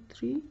 1 2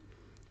 3,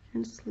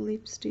 and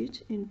slip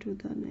stitch into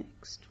the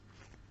next.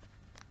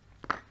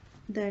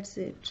 That's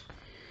it.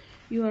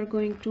 You are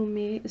going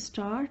to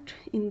start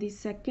in the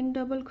second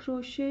double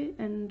crochet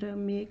and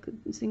make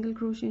single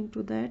crochet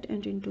into that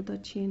and into the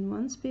chain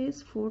one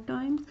space 4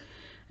 times,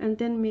 and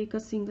then make a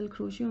single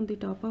crochet on the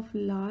top of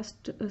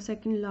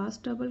second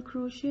last double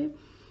crochet,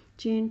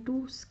 chain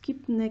 2,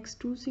 skip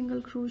next 2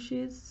 single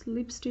crochets,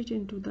 slip stitch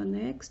into the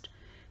next,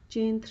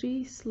 chain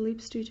 3,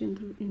 slip stitch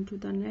into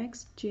the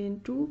next,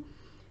 chain 2,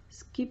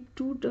 skip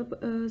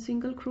 2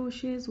 single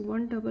crochets,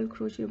 1 double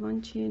crochet,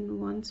 1 chain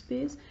 1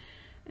 space,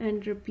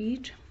 and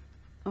repeat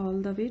all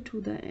the way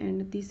to the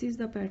end. This is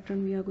the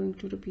pattern we are going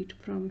to repeat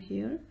from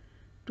here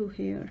to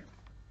here.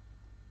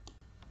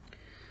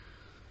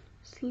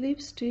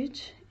 Slip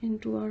stitch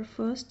into our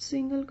first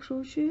single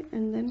crochet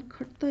and then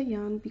cut the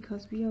yarn,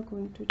 because we are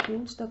going to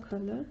change the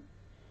color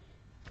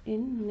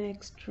in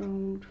next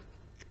round.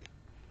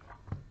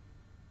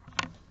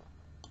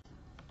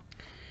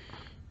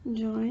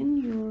 Join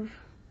your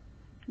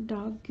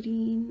dark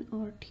green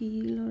or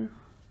teal or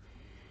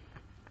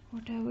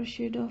whatever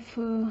shade of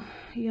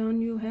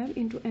yarn you have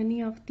into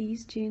any of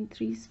these chain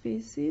 3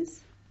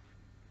 spaces.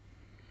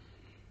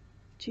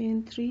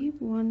 Chain 3,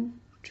 1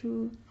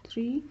 2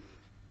 3,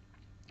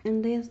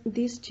 and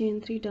this chain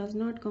 3 does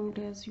not count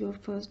as your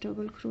first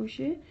double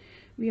crochet.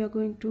 We are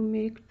going to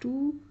make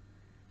two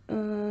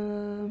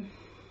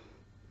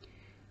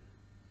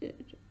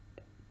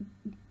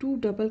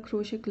double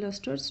crochet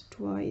clusters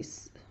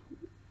twice.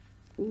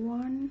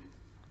 1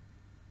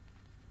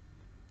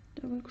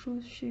 double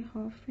crochet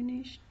half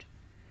finished,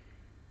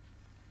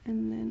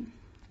 and then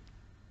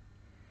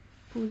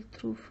pull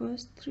through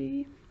first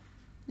 2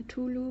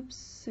 loops,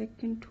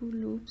 second 2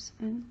 loops,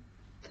 and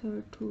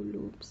third 2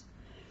 loops,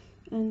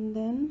 and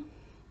then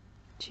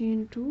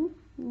chain 2,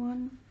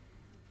 1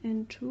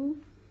 and 2,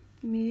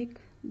 make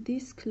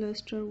this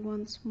cluster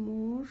once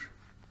more,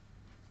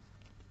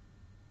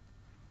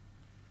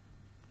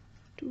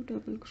 2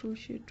 double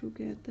crochet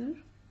together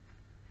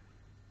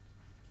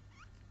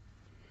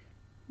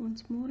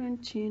once more,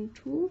 and chain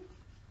 2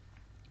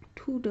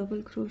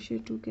 double crochet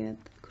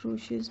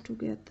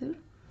together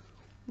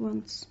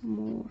once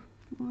more,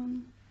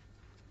 1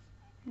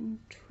 and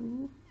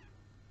 2,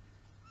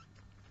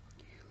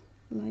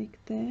 like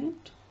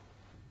that.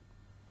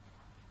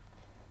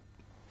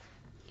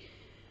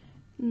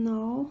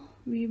 Now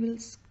we will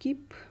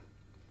skip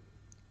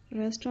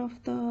rest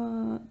of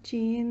the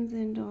chains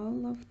and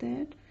all of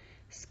that.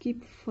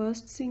 Skip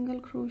first single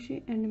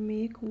crochet and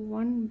make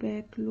 1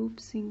 back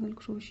loop single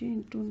crochet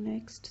into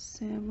next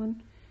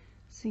 7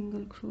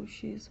 single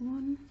crochets.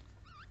 1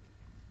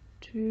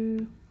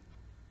 2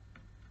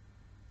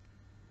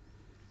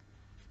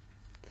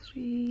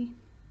 3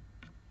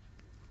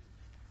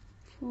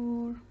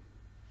 4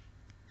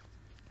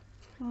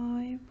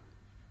 5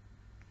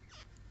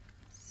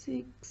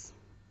 6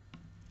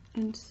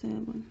 and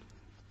 7.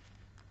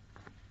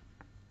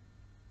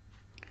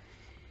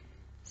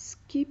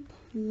 Skip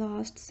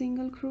last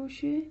single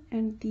crochet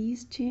and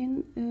these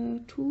chain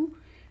 2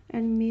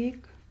 and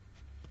make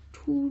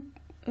 2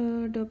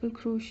 double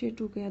crochet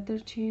together,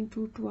 chain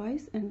 2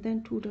 twice, and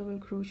then 2 double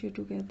crochet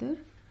together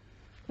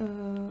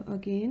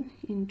again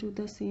into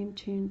the same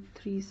chain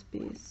 3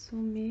 space. So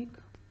make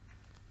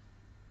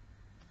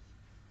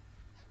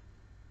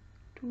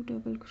 2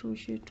 double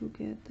crochet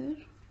together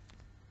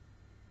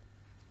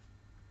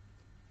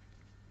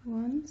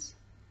once,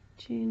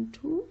 chain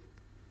 2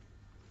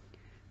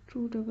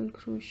 double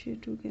crochet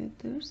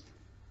together,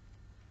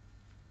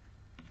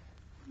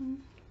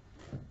 1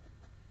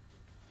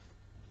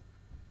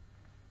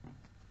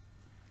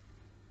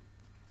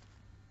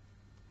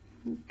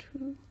 and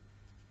 2,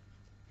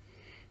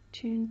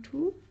 chain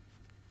 2,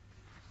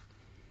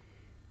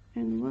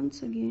 and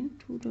once again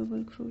 2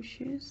 double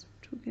crochets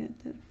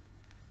together,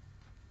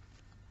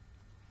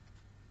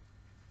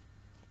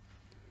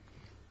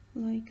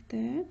 like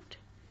that.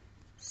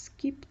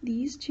 Skip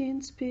these chain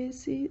 2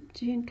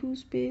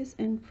 space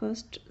and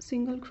first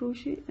single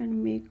crochet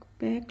and make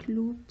back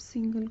loop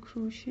single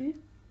crochet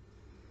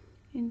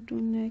into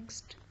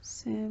next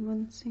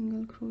 7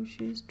 single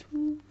crochets,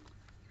 2,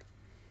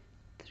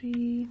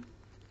 3,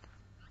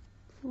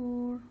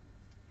 4,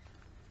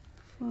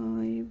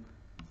 5,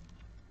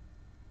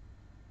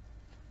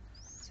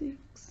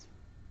 6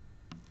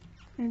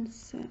 and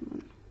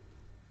 7.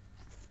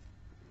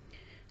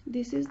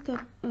 This is the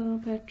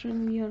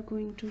pattern we are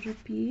going to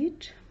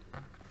repeat.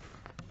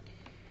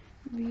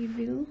 We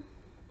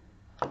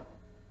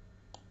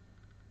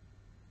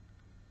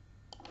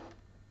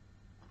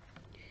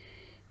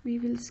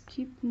will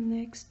skip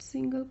next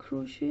single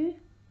crochet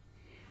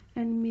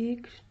and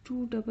make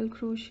 2 double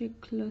crochet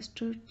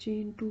cluster,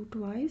 chain 2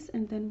 twice,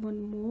 and then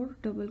 1 more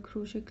double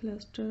crochet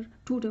cluster,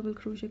 2 double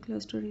crochet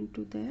cluster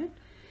into that.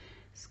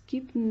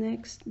 Skip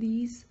next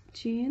these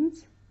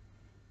chains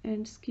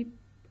and skip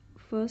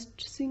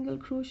first single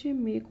crochet,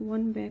 make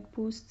 1 back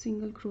post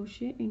single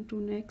crochet into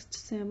next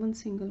 7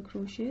 single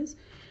crochets.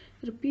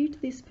 Repeat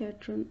this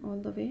pattern all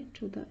the way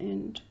to the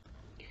end.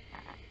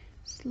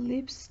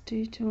 Slip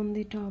stitch on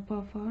the top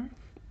of our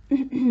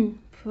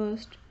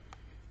first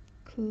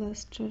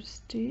cluster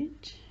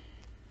stitch.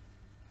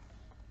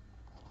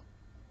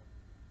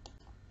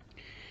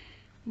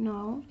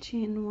 Now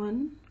chain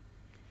 1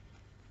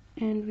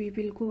 and we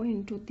will go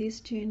into this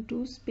chain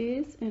 2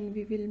 space and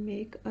we will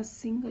make a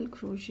single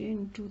crochet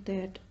into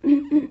that.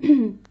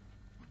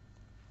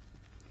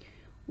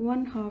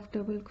 1 half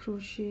double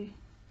crochet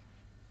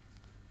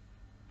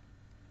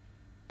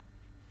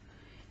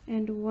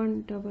and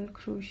 1 double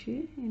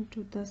crochet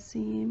into the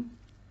same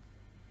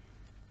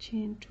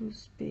chain 2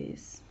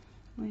 space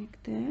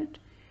like that,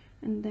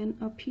 and then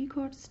a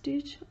picot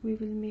stitch. We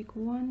will make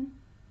 1,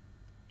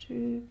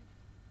 2,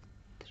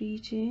 3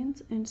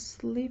 chains and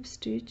slip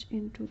stitch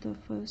into the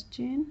first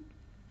chain.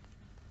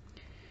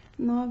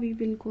 Now we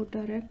will go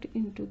direct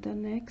into the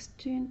next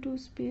chain 2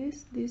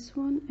 space, this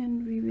one,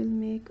 and we will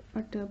make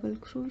a double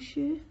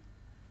crochet,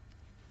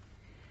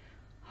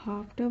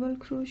 half double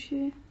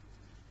crochet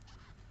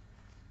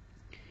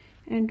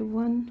and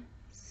 1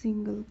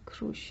 single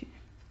crochet.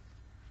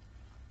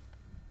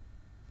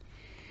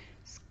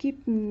 Skip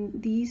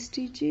these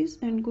stitches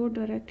and go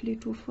directly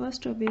to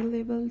first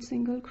available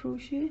single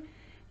crochet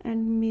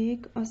and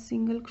make a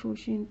single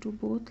crochet into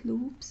both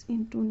loops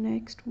into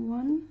next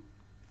 1,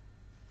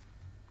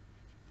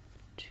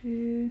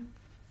 2,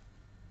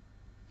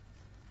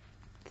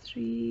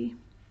 3,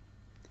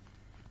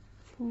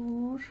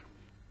 4,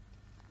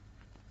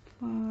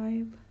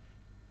 5,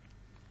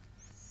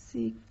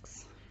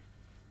 6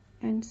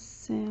 and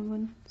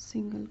 7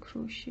 single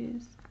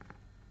crochets.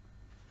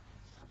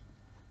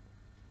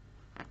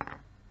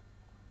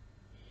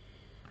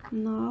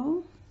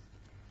 Now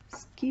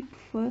skip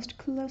first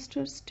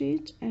cluster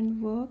stitch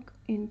and work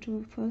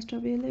into first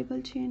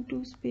available chain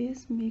 2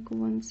 space, make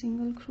 1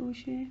 single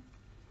crochet,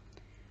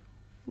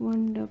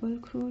 1 double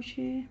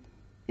crochet,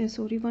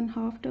 1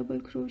 half double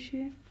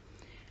crochet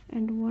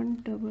and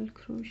 1 double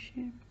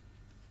crochet,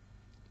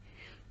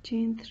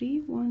 chain 3,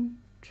 1,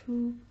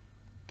 2,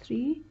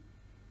 3,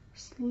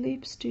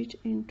 slip stitch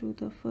into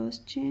the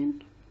first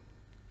chain,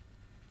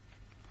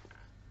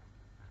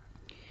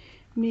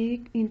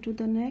 make into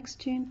the next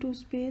chain 2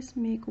 space,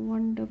 make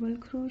 1 double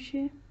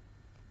crochet,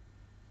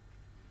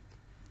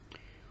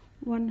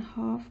 1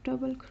 half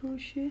double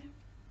crochet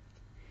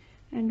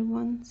and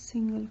 1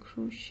 single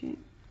crochet.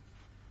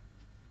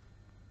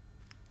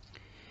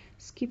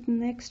 Skip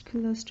next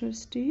cluster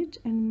stitch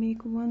and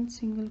make 1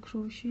 single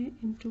crochet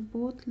into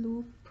both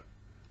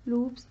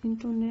loops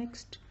into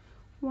next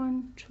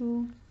 1,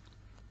 2,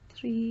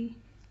 3,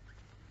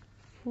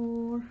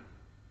 4,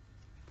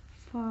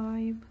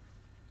 5,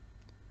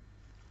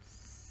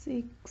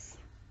 6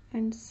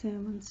 and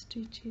 7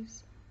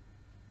 stitches.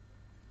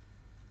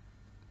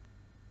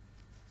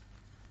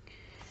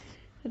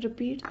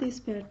 Repeat this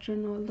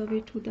pattern all the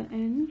way to the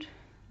end.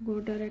 Go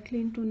directly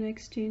into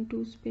next chain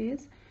 2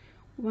 space,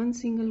 1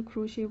 single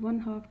crochet, 1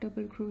 half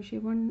double crochet,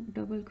 1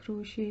 double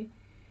crochet,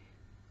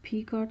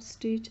 picot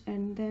stitch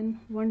and then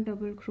 1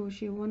 double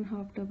crochet, 1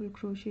 half double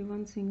crochet,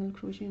 1 single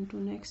crochet into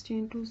next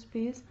chain 2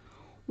 space,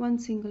 1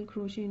 single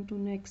crochet into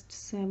next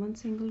 7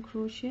 single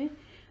crochet.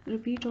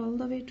 Repeat all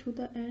the way to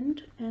the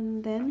end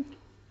and then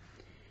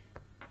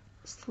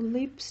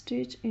slip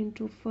stitch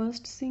into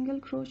first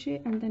single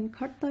crochet and then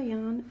cut the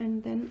yarn,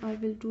 and then I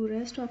will do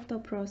rest of the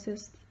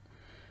process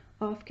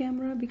off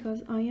camera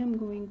because I am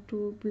going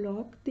to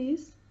block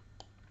this.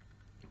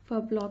 For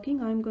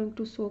blocking, I'm going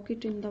to soak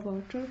it in the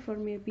water for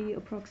maybe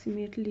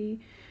approximately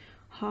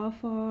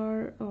half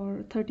hour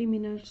or 30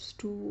 minutes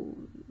to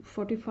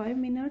 45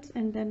 minutes,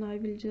 and then I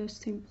will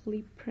just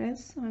simply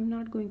press. I'm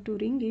not going to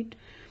wring it.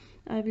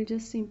 I will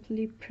just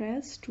simply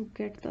press to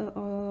get the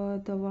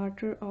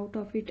water out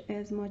of it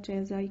as much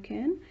as I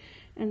can,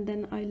 and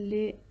then I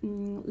lay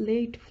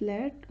it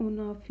flat on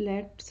a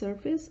flat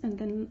surface, and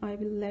then I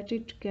will let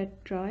it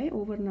get dry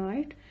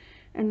overnight,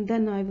 and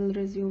then I will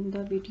resume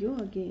the video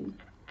again.